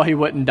he fell, he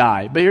wouldn't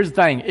die. But here's the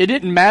thing. It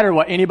didn't matter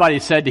what anybody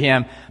said to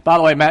him. By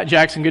the way, Matt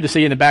Jackson, good to see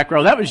you in the back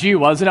row. That was you,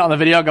 wasn't it, on the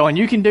video going,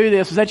 you can do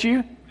this. Was that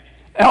you?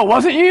 Oh,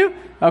 wasn't you?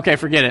 Okay,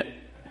 forget it.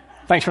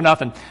 Thanks for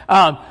nothing.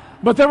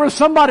 But there was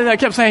somebody that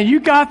kept saying,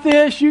 you got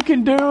this, you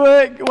can do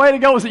it. Way to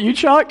go. Was it you,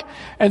 Chuck?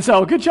 And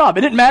so, good job.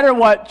 It didn't matter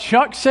what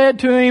Chuck said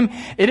to him.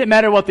 It didn't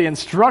matter what the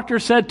instructor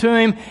said to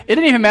him. It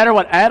didn't even matter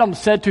what Adam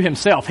said to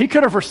himself. He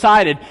could have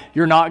recited,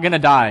 you're not going to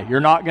die. You're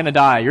not going to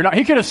die. You're not.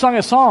 He could have sung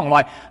a song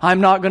like, I'm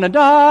not going to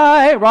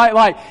die, right?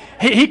 Like,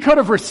 he could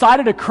have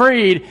recited a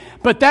creed,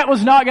 but that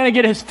was not going to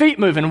get his feet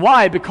moving.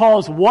 Why?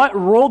 Because what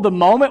ruled the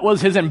moment was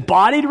his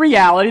embodied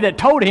reality that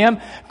told him,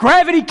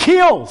 gravity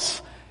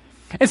kills.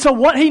 And so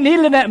what he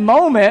needed in that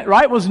moment,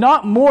 right, was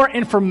not more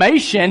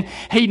information.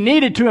 He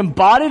needed to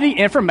embody the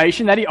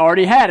information that he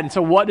already had. And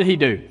so what did he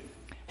do?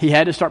 He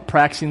had to start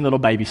practicing little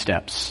baby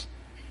steps.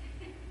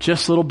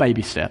 Just little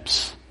baby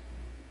steps.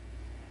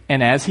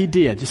 And as he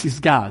did, just these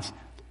guys,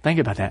 think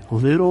about that.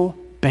 Little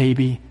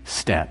baby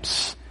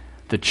steps.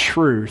 The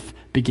truth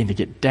began to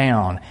get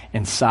down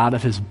inside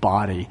of his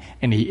body,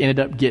 and he ended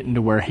up getting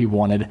to where he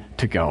wanted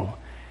to go.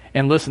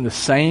 And listen, the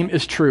same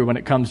is true when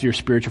it comes to your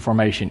spiritual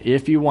formation.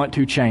 If you want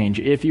to change,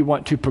 if you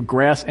want to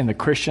progress in the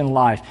Christian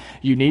life,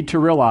 you need to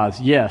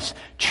realize, yes,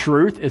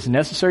 truth is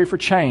necessary for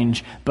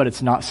change, but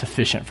it's not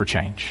sufficient for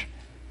change.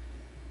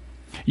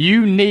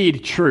 You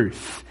need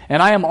truth.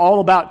 And I am all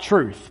about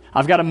truth.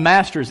 I've got a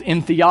master's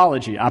in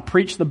theology. I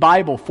preach the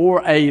Bible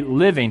for a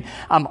living.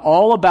 I'm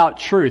all about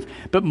truth.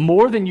 But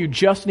more than you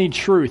just need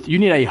truth, you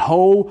need a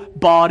whole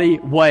body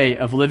way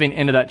of living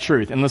into that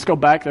truth. And let's go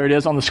back. There it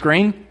is on the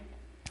screen.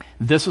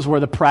 This is where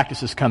the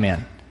practices come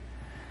in.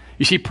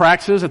 You see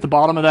practices at the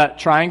bottom of that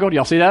triangle? Do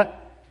y'all see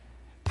that?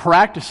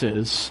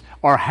 Practices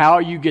are how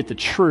you get the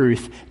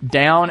truth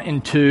down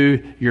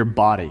into your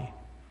body.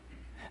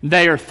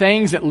 They are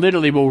things that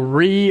literally will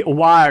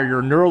rewire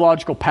your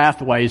neurological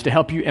pathways to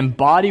help you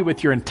embody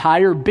with your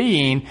entire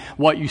being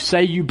what you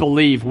say you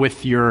believe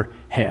with your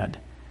head.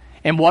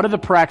 And what are the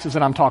practices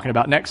that I'm talking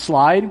about? Next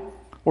slide. Well,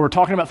 we're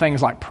talking about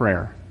things like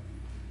prayer,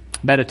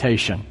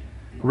 meditation,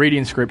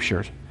 reading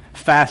scriptures,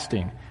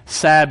 fasting,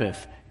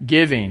 Sabbath,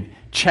 giving,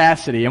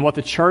 chastity, and what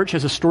the church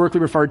has historically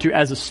referred to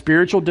as the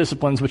spiritual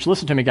disciplines, which,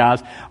 listen to me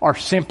guys, are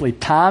simply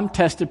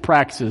time-tested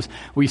practices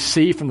we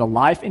see from the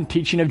life and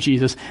teaching of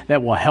Jesus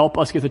that will help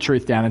us get the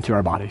truth down into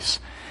our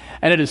bodies.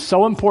 And it is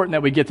so important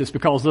that we get this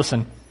because,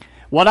 listen,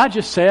 what I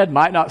just said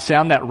might not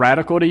sound that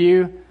radical to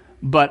you,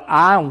 but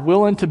I'm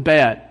willing to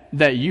bet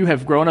that you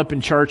have grown up in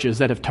churches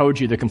that have told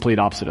you the complete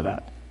opposite of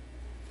that.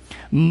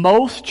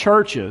 Most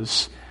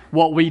churches,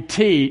 what we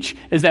teach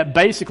is that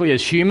basically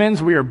as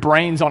humans, we are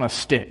brains on a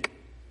stick.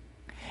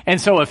 And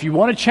so if you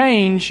want to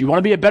change, you want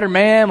to be a better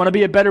man, want to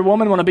be a better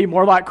woman, want to be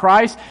more like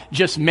Christ,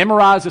 just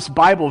memorize this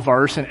Bible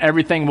verse and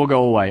everything will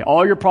go away.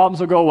 All your problems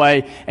will go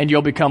away and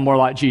you'll become more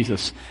like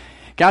Jesus.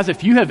 Guys,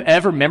 if you have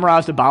ever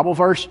memorized a Bible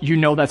verse, you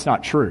know that's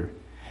not true.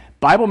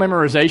 Bible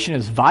memorization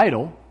is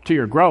vital to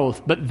your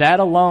growth, but that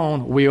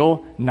alone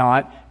will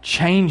not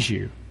change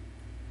you.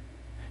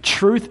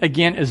 Truth,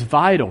 again, is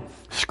vital.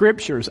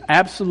 Scripture is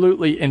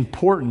absolutely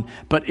important,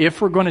 but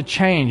if we're going to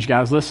change,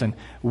 guys, listen,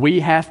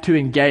 we have to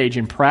engage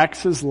in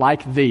practices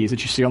like these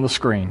that you see on the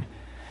screen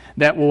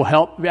that will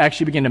help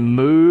actually begin to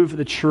move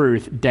the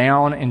truth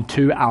down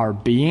into our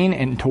being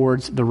and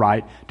towards the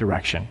right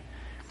direction.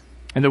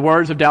 In the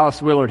words of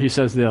Dallas Willard, he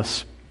says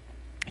this: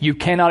 you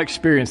cannot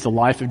experience the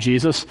life of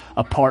Jesus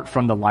apart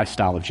from the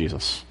lifestyle of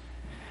Jesus.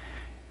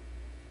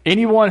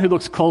 Anyone who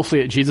looks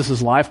closely at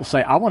Jesus' life will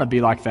say, I want to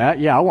be like that.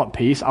 Yeah, I want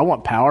peace. I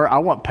want power. I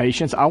want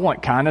patience. I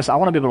want kindness. I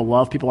want to be able to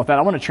love people like that.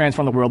 I want to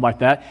transform the world like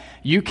that.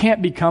 You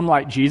can't become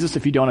like Jesus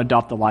if you don't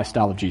adopt the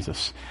lifestyle of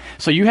Jesus.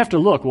 So you have to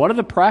look, what are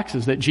the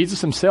practices that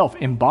Jesus himself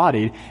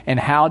embodied, and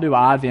how do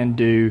I then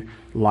do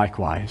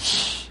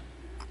likewise?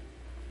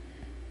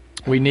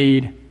 We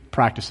need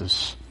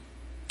practices.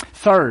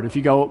 Third, if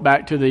you go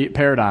back to the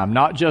paradigm,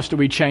 not just do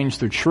we change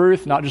through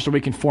truth, not just do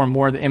we conform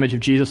more to the image of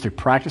Jesus through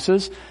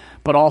practices,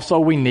 but also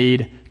we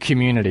need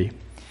community.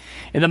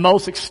 In the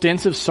most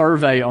extensive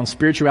survey on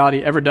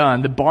spirituality ever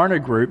done, the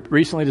Barna Group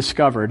recently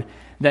discovered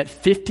that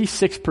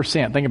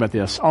 56%, think about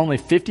this, only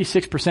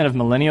 56% of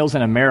millennials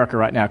in America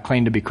right now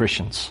claim to be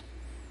Christians.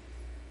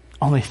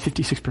 Only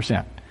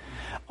 56%.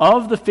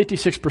 Of the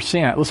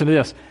 56%, listen to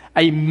this,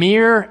 a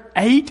mere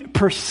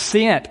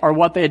 8% are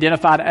what they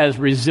identified as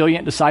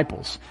resilient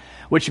disciples,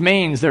 which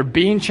means they're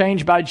being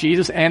changed by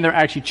Jesus and they're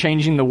actually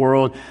changing the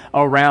world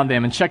around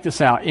them. And check this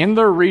out. In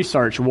their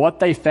research, what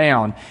they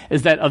found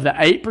is that of the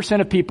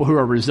 8% of people who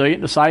are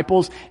resilient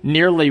disciples,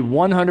 nearly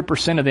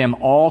 100% of them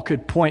all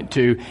could point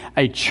to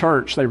a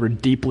church they were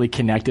deeply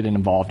connected and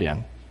involved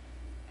in.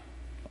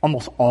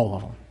 Almost all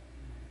of them.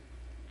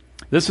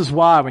 This is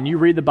why when you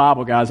read the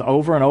Bible, guys,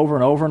 over and over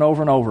and over and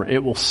over and over,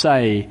 it will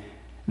say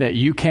that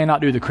you cannot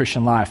do the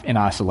Christian life in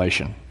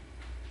isolation.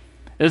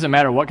 It doesn't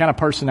matter what kind of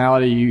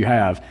personality you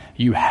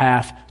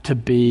have to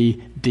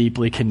be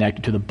deeply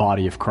connected to the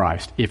body of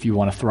Christ if you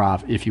want to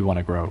thrive, if you want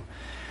to grow.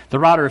 The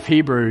writer of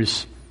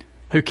Hebrews,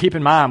 who, keep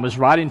in mind, was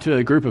writing to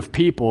a group of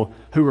people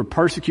who were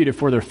persecuted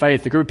for their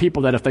faith, the group of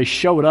people that if they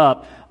showed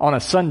up on a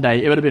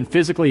Sunday, it would have been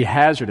physically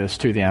hazardous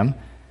to them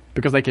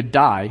because they could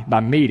die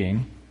by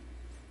meeting.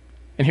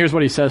 And here's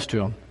what he says to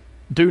them: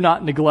 do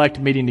not neglect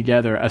meeting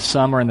together as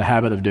some are in the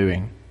habit of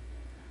doing.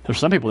 There's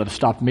some people that have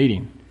stopped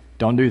meeting.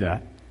 Don't do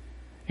that.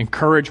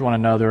 Encourage one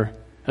another,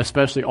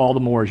 especially all the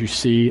more as you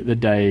see the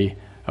day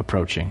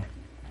approaching.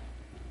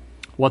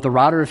 What the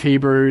writer of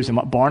Hebrews and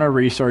what Barna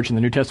Research and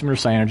the New Testament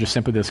are saying are just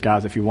simply this,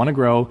 guys. If you want to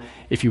grow,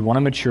 if you want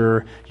to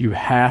mature, you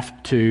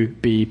have to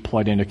be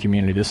plugged into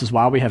community. This is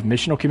why we have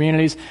missional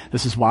communities.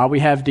 This is why we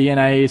have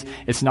DNAs.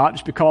 It's not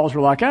just because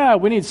we're like,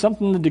 we need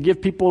something to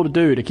give people to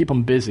do to keep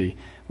them busy.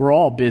 We're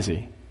all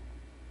busy.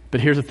 But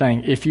here's the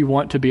thing. If you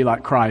want to be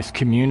like Christ,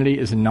 community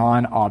is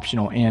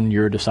non-optional in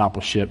your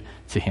discipleship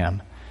to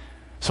him.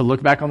 So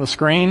look back on the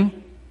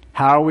screen.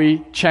 How are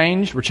we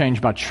changed? We're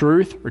changed by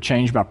truth. We're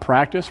changed by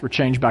practice. We're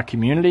changed by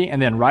community. And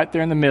then right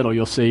there in the middle,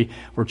 you'll see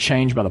we're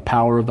changed by the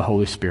power of the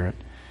Holy Spirit.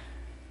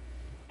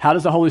 How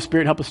does the Holy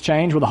Spirit help us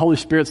change? Well, the Holy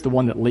Spirit's the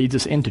one that leads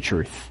us into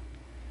truth.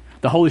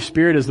 The Holy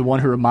Spirit is the one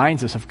who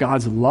reminds us of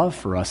God's love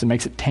for us and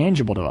makes it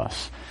tangible to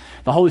us.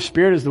 The Holy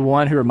Spirit is the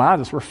one who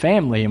reminds us we're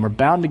family and we're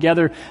bound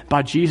together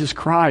by Jesus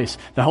Christ.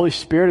 The Holy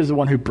Spirit is the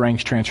one who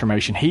brings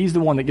transformation. He's the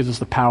one that gives us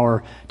the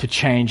power to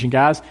change. And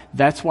guys,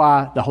 that's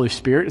why the Holy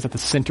Spirit is at the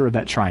center of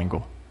that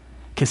triangle,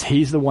 because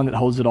he's the one that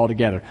holds it all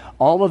together.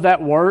 All of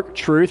that work,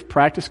 truth,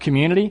 practice,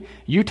 community,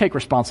 you take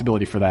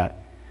responsibility for that.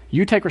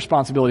 You take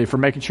responsibility for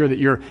making sure that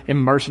you're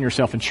immersing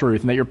yourself in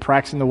truth and that you're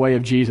practicing the way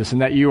of Jesus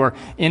and that you are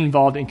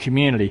involved in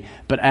community.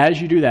 But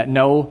as you do that,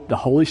 know the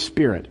Holy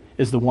Spirit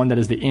is the one that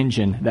is the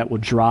engine that will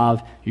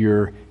drive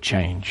your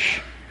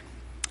change.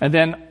 And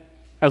then,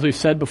 as we've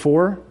said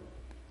before,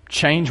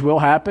 change will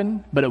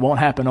happen, but it won't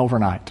happen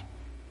overnight.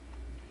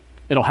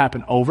 It'll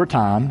happen over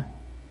time,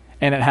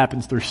 and it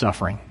happens through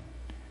suffering.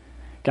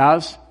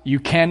 Guys, you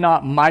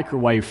cannot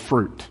microwave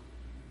fruit.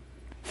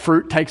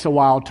 Fruit takes a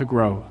while to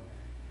grow.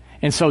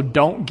 And so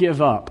don't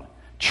give up.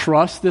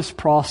 Trust this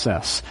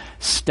process.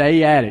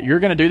 Stay at it. You're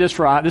going to do this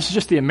this is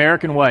just the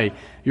American way.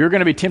 You're going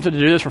to be tempted to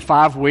do this for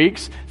 5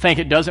 weeks, think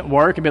it doesn't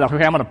work, and be like,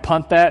 okay, I'm going to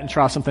punt that and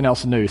try something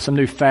else new, some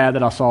new fad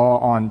that I saw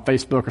on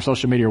Facebook or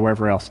social media or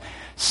wherever else.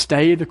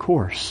 Stay the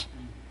course.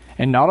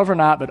 And not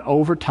overnight, but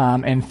over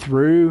time and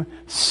through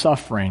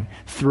suffering,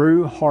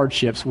 through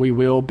hardships, we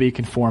will be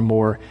conformed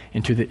more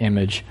into the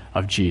image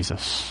of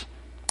Jesus.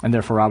 And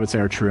therefore, I would say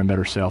our true and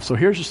better self. So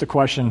here's just a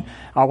question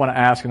I want to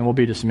ask, and then we'll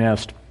be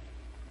dismissed.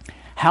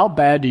 How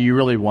bad do you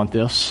really want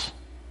this?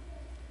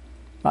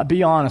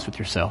 Be honest with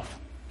yourself.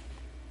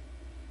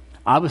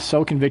 I was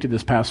so convicted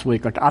this past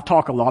week. I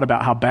talk a lot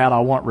about how bad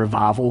I want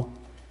revival.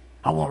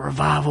 I want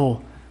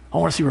revival. I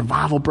want to see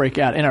revival break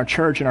out in our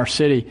church, in our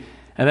city.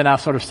 And then I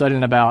started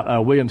studying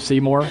about William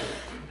Seymour,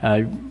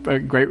 a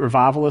great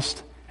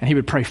revivalist, and he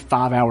would pray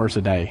 5 hours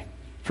a day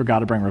for God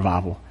to bring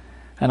revival.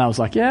 And I was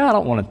like, yeah, I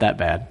don't want it that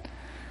bad.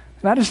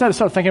 And I just had to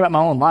start thinking about my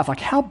own life. Like,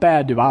 how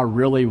bad do I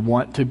really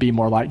want to be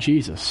more like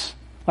Jesus?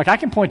 Like, I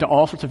can point to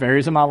all sorts of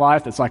areas in my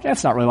life that's like,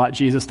 that's not really like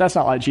Jesus. That's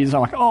not like Jesus.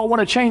 I'm like, oh, I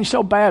want to change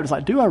so bad. It's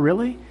like, do I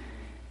really?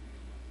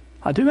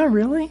 Do I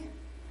really?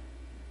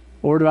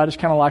 Or do I just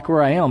kind of like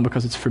where I am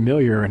because it's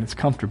familiar and it's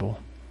comfortable?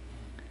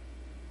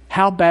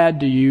 How bad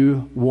do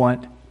you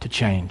want to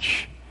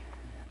change?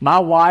 My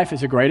wife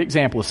is a great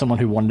example of someone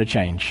who wanted to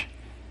change.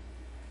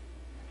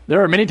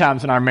 There are many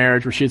times in our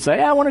marriage where she'd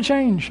say, I want to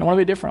change. I want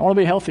to be different. I want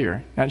to be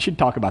healthier. And she'd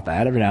talk about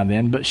that every now and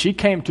then. But she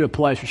came to a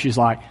place where she's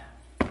like,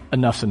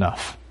 enough's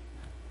enough.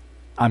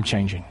 I'm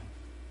changing.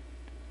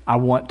 I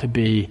want to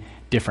be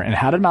different. And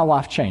how did my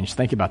wife change?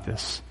 Think about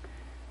this.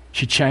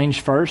 She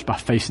changed first by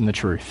facing the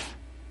truth.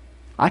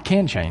 I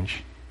can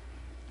change.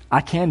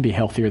 I can be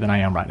healthier than I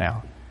am right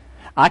now.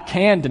 I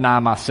can deny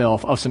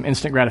myself of some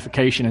instant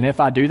gratification. And if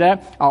I do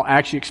that, I'll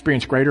actually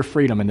experience greater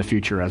freedom in the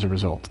future as a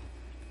result.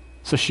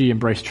 So she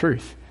embraced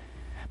truth.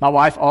 My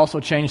wife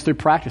also changed through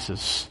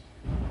practices.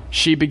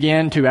 She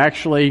began to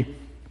actually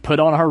put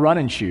on her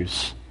running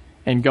shoes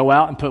and go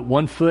out and put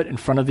one foot in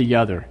front of the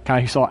other. Kind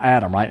of you saw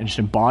Adam, right? And just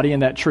embodying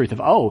that truth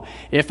of, oh,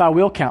 if I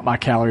will count my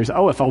calories,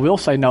 oh, if I will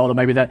say no to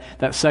maybe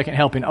that second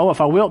helping, oh,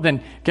 if I will,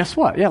 then guess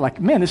what? Yeah, like,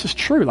 man, this is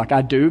true. Like,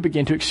 I do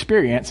begin to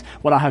experience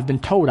what I have been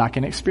told I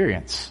can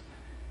experience.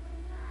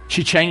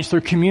 She changed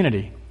through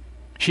community.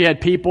 She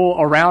had people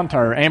around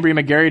her. Ambria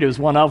McGarry was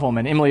one of them,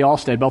 and Emily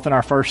Alstead, both in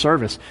our first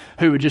service,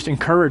 who would just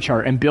encourage her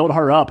and build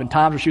her up in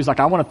times where she was like,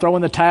 I want to throw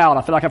in the towel. And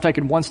I feel like I've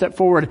taken one step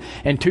forward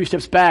and 2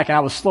 steps back, and I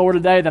was slower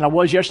today than I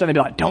was yesterday. And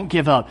they'd be like, don't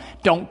give up.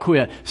 Don't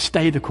quit.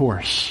 Stay the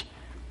course.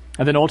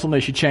 And then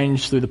ultimately she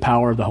changed through the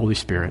power of the Holy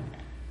Spirit,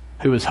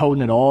 who was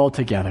holding it all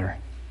together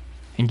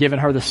and giving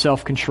her the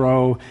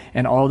self-control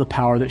and all the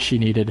power that she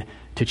needed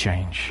to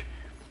change.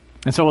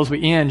 And so as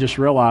we end, just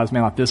realize,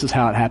 man, like, this is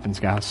how it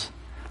happens, guys.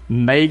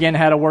 Megan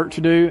had a work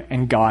to do,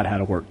 and God had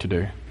a work to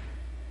do.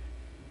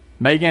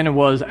 Megan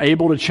was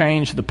able to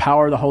change the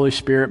power of the Holy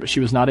Spirit, but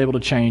she was not able to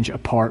change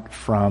apart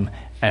from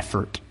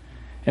effort.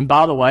 And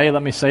by the way,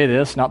 let me say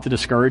this, not to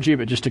discourage you,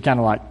 but just to kind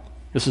of like,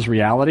 this is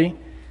reality.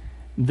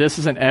 This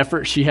is an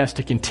effort she has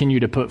to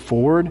continue to put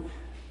forward,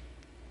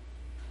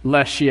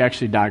 lest she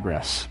actually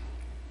digress.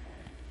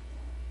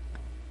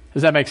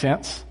 Does that make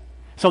sense?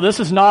 So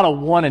this is not a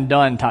one and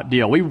done type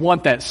deal. We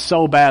want that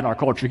so bad in our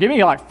culture. Give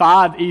me like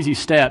 5 easy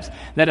steps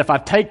that if I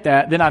take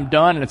that, then I'm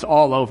done and it's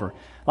all over.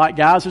 Like,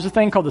 guys, there's a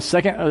thing called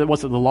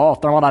the law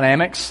of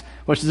thermodynamics,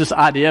 which is this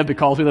idea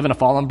because we live in a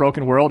fallen,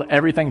 broken world,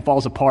 everything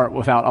falls apart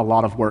without a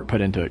lot of work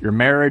put into it. Your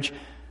marriage,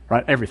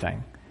 right?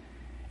 Everything.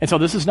 And so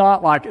this is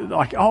not like,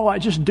 oh, I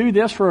just do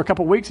this for a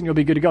couple of weeks and you'll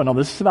be good to go. No,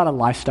 this is about a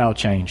lifestyle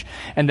change.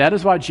 And that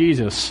is why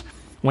Jesus,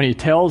 when he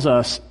tells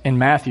us in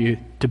Matthew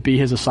to be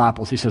his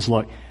disciples, he says,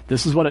 look,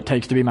 this is what it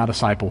takes to be my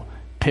disciple.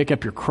 Pick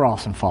up your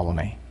cross and follow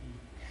me.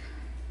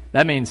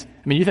 That means,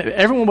 you think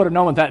everyone would have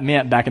known what that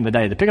meant back in the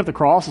day. To pick up the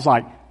cross is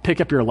like pick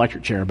up your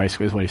electric chair,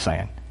 basically, is what he's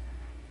saying.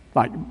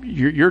 Like,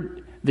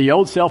 the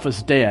old self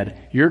is dead.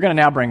 You're going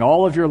to now bring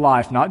all of your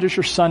life, not just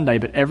your Sunday,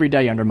 but every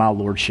day under my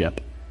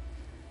lordship.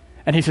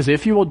 And he says,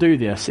 if you will do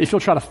this, if you'll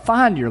try to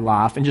find your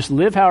life and just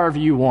live however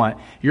you want,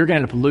 you're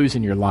going to end up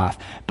losing your life.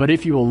 But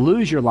if you will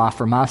lose your life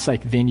for my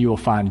sake, then you will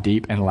find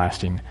deep and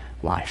lasting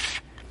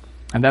life.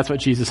 And that's what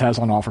Jesus has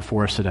on offer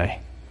for us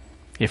today.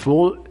 If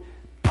we'll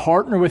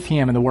partner with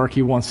him in the work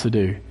he wants to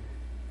do,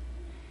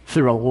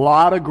 through a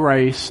lot of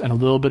grace and a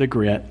little bit of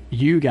grit,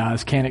 you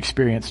guys can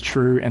experience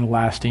true and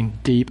lasting,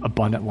 deep,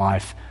 abundant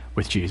life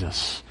with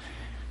Jesus.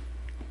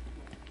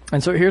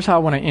 And so here's how I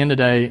want to end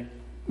today,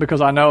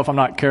 because I know if I'm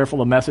not careful,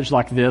 a message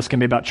like this can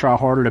be about try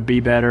harder to be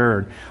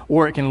better,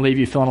 or it can leave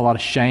you feeling a lot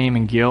of shame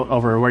and guilt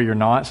over where you're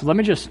not. So let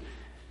me just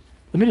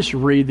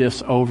read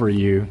this over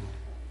you.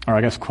 Or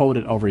I guess quote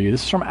it over you.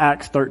 This is from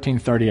Acts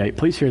 13:38.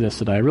 Please hear this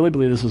today. I really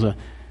believe this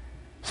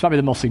might be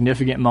the most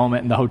significant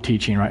moment in the whole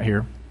teaching right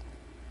here.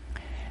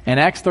 In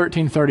Acts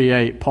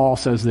 13:38, Paul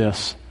says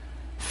this,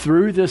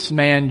 through this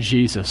man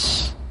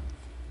Jesus,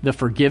 the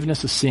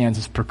forgiveness of sins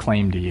is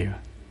proclaimed to you.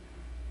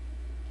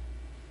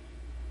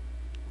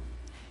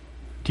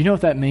 Do you know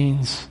what that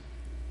means?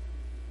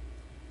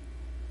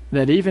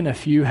 That even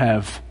if you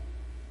have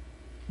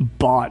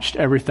botched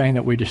everything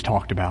that we just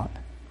talked about,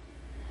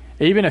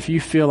 even if you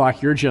feel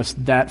like you're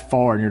just that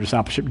far in your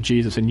discipleship with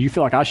Jesus and you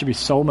feel like I should be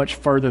so much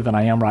further than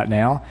I am right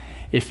now,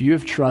 if you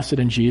have trusted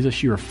in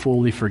Jesus, you are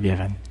fully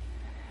forgiven,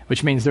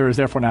 which means there is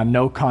therefore now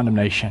no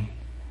condemnation.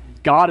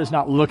 God is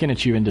not looking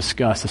at you in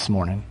disgust this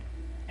morning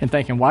and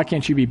thinking, why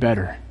can't you be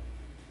better?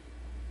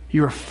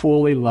 You are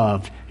fully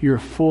loved. You are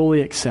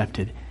fully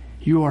accepted.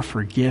 You are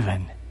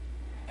forgiven.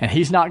 And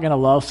he's not going to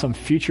love some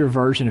future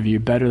version of you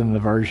better than the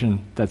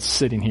version that's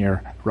sitting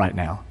here right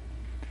now.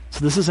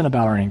 So this isn't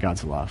about earning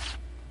God's love.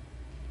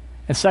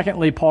 And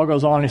secondly, Paul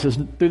goes on and he says,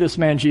 through this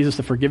man Jesus,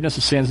 the forgiveness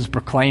of sins is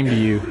proclaimed to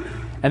you.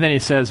 And then he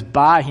says,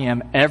 by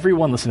him,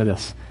 everyone, listen to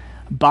this,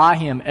 By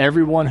him,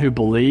 everyone who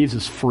believes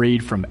is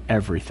freed from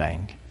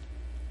everything.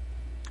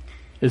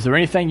 Is there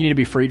anything you need to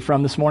be freed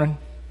from this morning?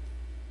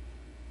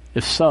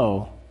 If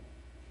so,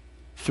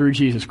 through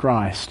Jesus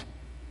Christ,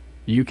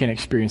 you can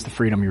experience the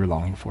freedom you're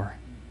longing for.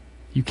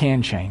 You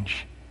can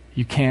change.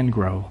 You can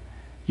grow.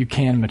 You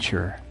can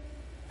mature.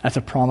 That's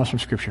a promise from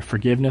Scripture,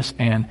 forgiveness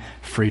and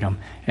freedom.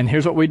 And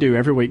here's what we do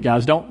every week,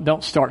 guys.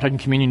 Don't start taking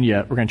communion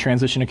yet. We're going to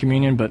transition to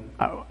communion, but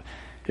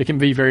it can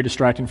be very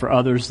distracting for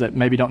others that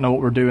maybe don't know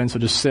what we're doing, so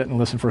just sit and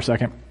listen for a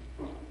second.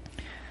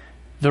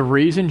 The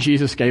reason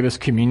Jesus gave us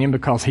communion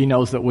because he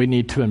knows that we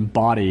need to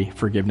embody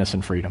forgiveness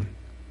and freedom.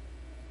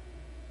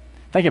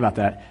 Think about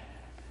that.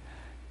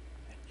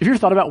 Have you ever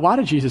thought about why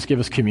did Jesus give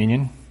us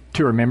communion?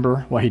 To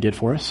remember what he did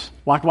for us?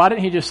 Like, why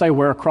didn't he just say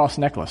wear a cross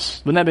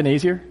necklace? Wouldn't that have been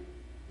easier?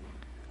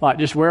 Like,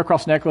 just wear a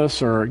cross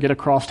necklace or get a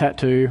cross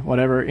tattoo,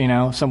 whatever,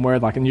 somewhere,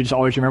 and you just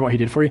always remember what he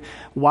did for you.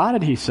 Why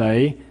did he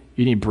say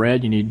you need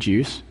bread, you need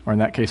juice, or in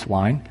that case,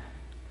 wine?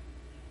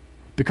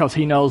 Because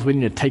he knows we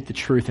need to take the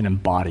truth and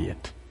embody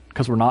it,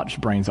 because we're not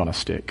just brains on a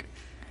stick.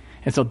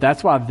 And so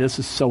that's why this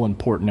is so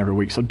important every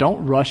week. So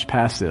don't rush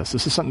past this.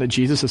 This is something that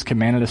Jesus has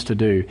commanded us to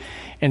do.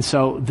 And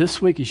so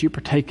this week, as you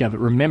partake of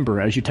it,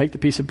 remember, as you take the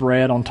piece of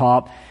bread on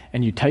top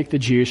and you take the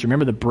juice,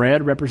 remember the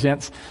bread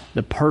represents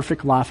the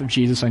perfect life of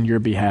Jesus on your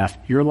behalf.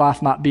 Your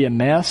life might be a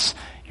mess.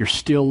 You're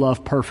still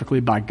loved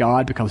perfectly by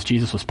God because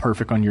Jesus was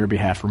perfect on your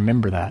behalf.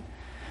 Remember that.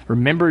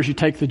 Remember as you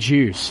take the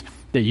juice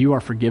that you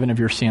are forgiven of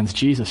your sins.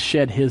 Jesus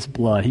shed his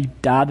blood. He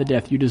died the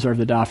death you deserve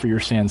to die for your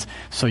sins,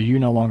 so you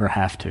no longer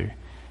have to.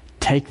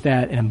 Take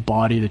that and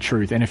embody the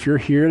truth. And if you're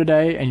here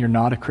today and you're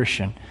not a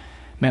Christian,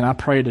 man, I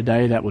pray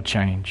today that will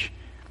change.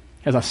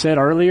 As I said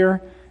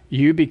earlier,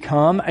 you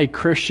become a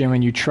Christian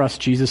when you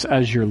trust Jesus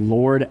as your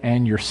Lord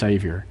and your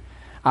Savior.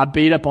 I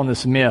beat up on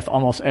this myth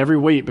almost every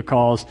week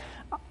because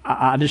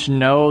I just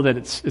know that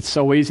it's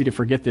so easy to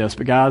forget this.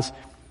 But guys,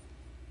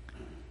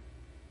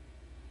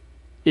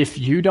 if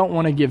you don't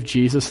want to give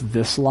Jesus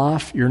this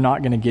life, you're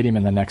not going to get him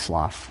in the next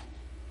life.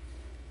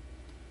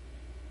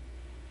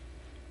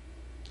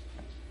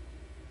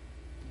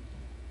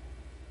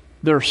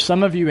 There are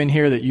some of you in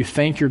here that you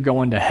think you're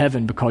going to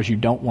heaven because you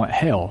don't want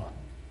hell.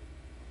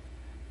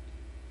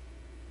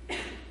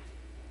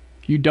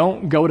 You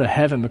don't go to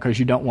heaven because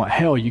you don't want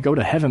hell. You go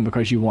to heaven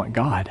because you want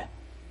God.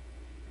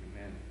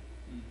 Amen.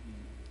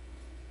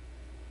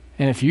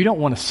 And if you don't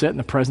want to sit in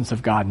the presence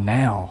of God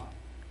now,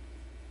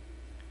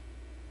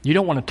 you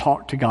don't want to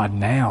talk to God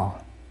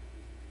now,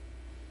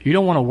 you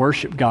don't want to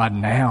worship God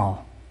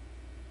now,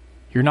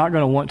 you're not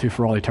going to want to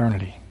for all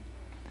eternity.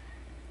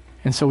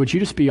 And so would you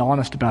just be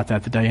honest about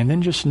that today? And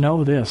then just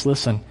know this.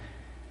 Listen,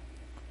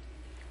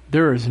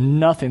 there is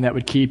nothing that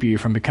would keep you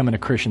from becoming a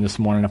Christian this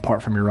morning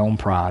apart from your own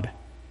pride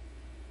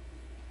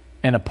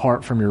and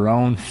apart from your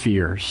own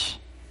fears.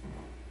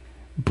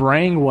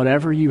 Bring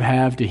whatever you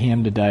have to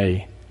him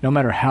today, no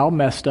matter how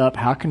messed up,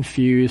 how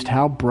confused,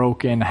 how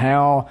broken,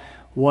 how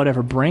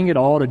whatever. Bring it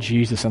all to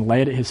Jesus and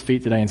lay it at his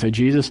feet today and say,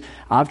 Jesus,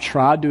 I've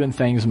tried doing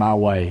things my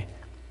way.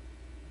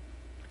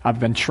 I've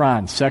been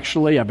trying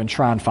sexually, I've been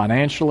trying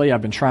financially,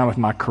 I've been trying with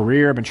my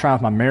career, I've been trying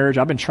with my marriage,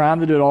 I've been trying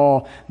to do it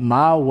all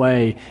my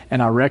way,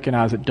 and I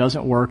recognize it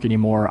doesn't work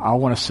anymore. I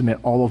want to submit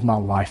all of my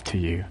life to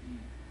you.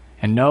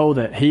 And know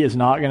that he is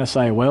not going to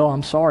say, well,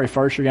 I'm sorry,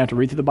 first you're going to have to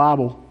read through the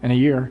Bible in a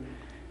year.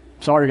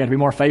 Sorry, you're going to be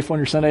more faithful in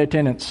your Sunday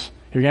attendance.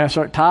 You're going to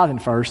start tithing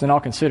first, then I'll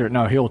consider it.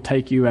 No, he'll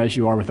take you as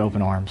you are with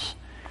open arms.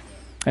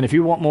 And if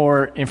you want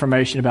more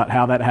information about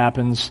how that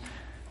happens,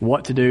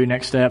 what to do,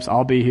 next steps,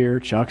 I'll be here,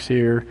 Chuck's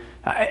here.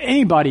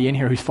 Anybody in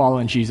here who's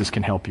following Jesus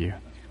can help you.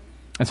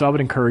 And so I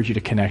would encourage you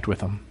to connect with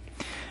them.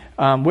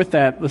 With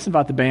that, let's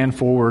invite the band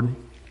forward.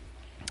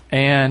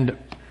 And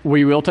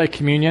we will take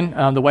communion.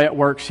 The way it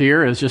works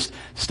here is just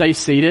stay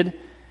seated,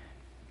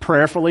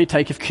 prayerfully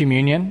take of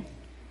communion.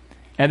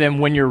 And then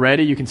when you're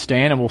ready, you can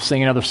stand and we'll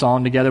sing another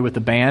song together with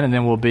the band, and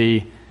then we'll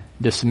be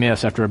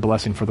dismissed after a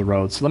blessing for the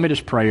road. So let me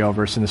just pray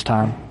over us in this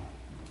time.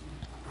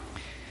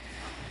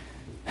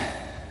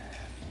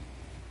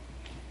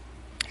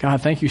 God,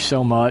 thank you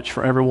so much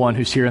for everyone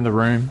who's here in the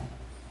room.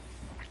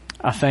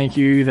 I thank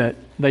you that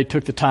they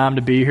took the time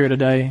to be here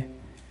today.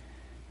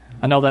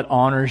 I know that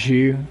honors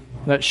you.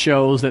 That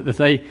shows that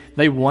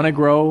they want to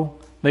grow.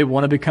 They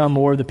want to become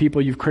more of the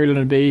people you've created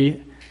them to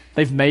be.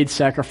 They've made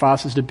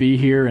sacrifices to be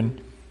here.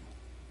 And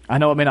I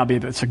know it may not be,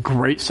 it's a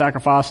great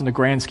sacrifice in the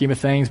grand scheme of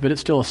things, but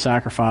it's still a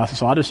sacrifice.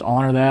 So I just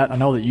honor that. I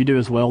know that you do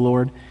as well,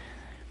 Lord.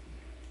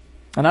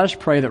 And I just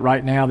pray that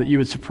right now that you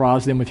would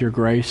surprise them with your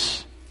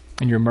grace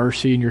and your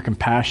mercy and your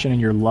compassion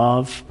and your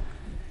love,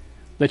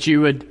 that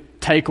you would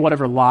take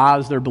whatever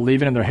lies they're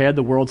believing in their head,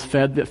 the world's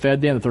fed them,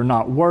 that they're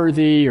not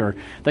worthy, or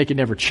they can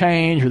never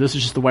change, or this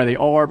is just the way they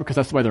are because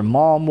that's the way their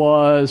mom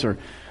was, or,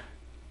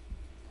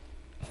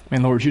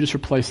 man, Lord, you just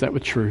replace that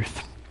with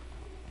truth.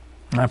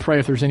 And I pray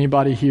if there's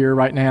anybody here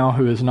right now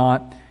who is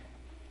not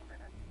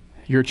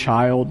your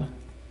child,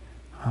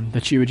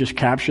 that you would just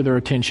capture their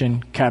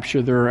attention,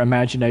 capture their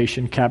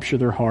imagination, capture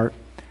their heart.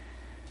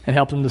 and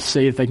help them to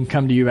see that they can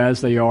come to you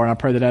as they are. And I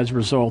pray that as a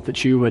result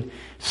that you would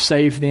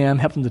save them,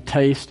 help them to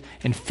taste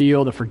and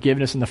feel the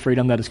forgiveness and the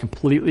freedom that is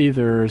completely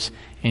theirs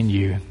in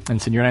you. And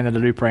it's in your name that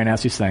I do pray and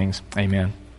ask these things. Amen.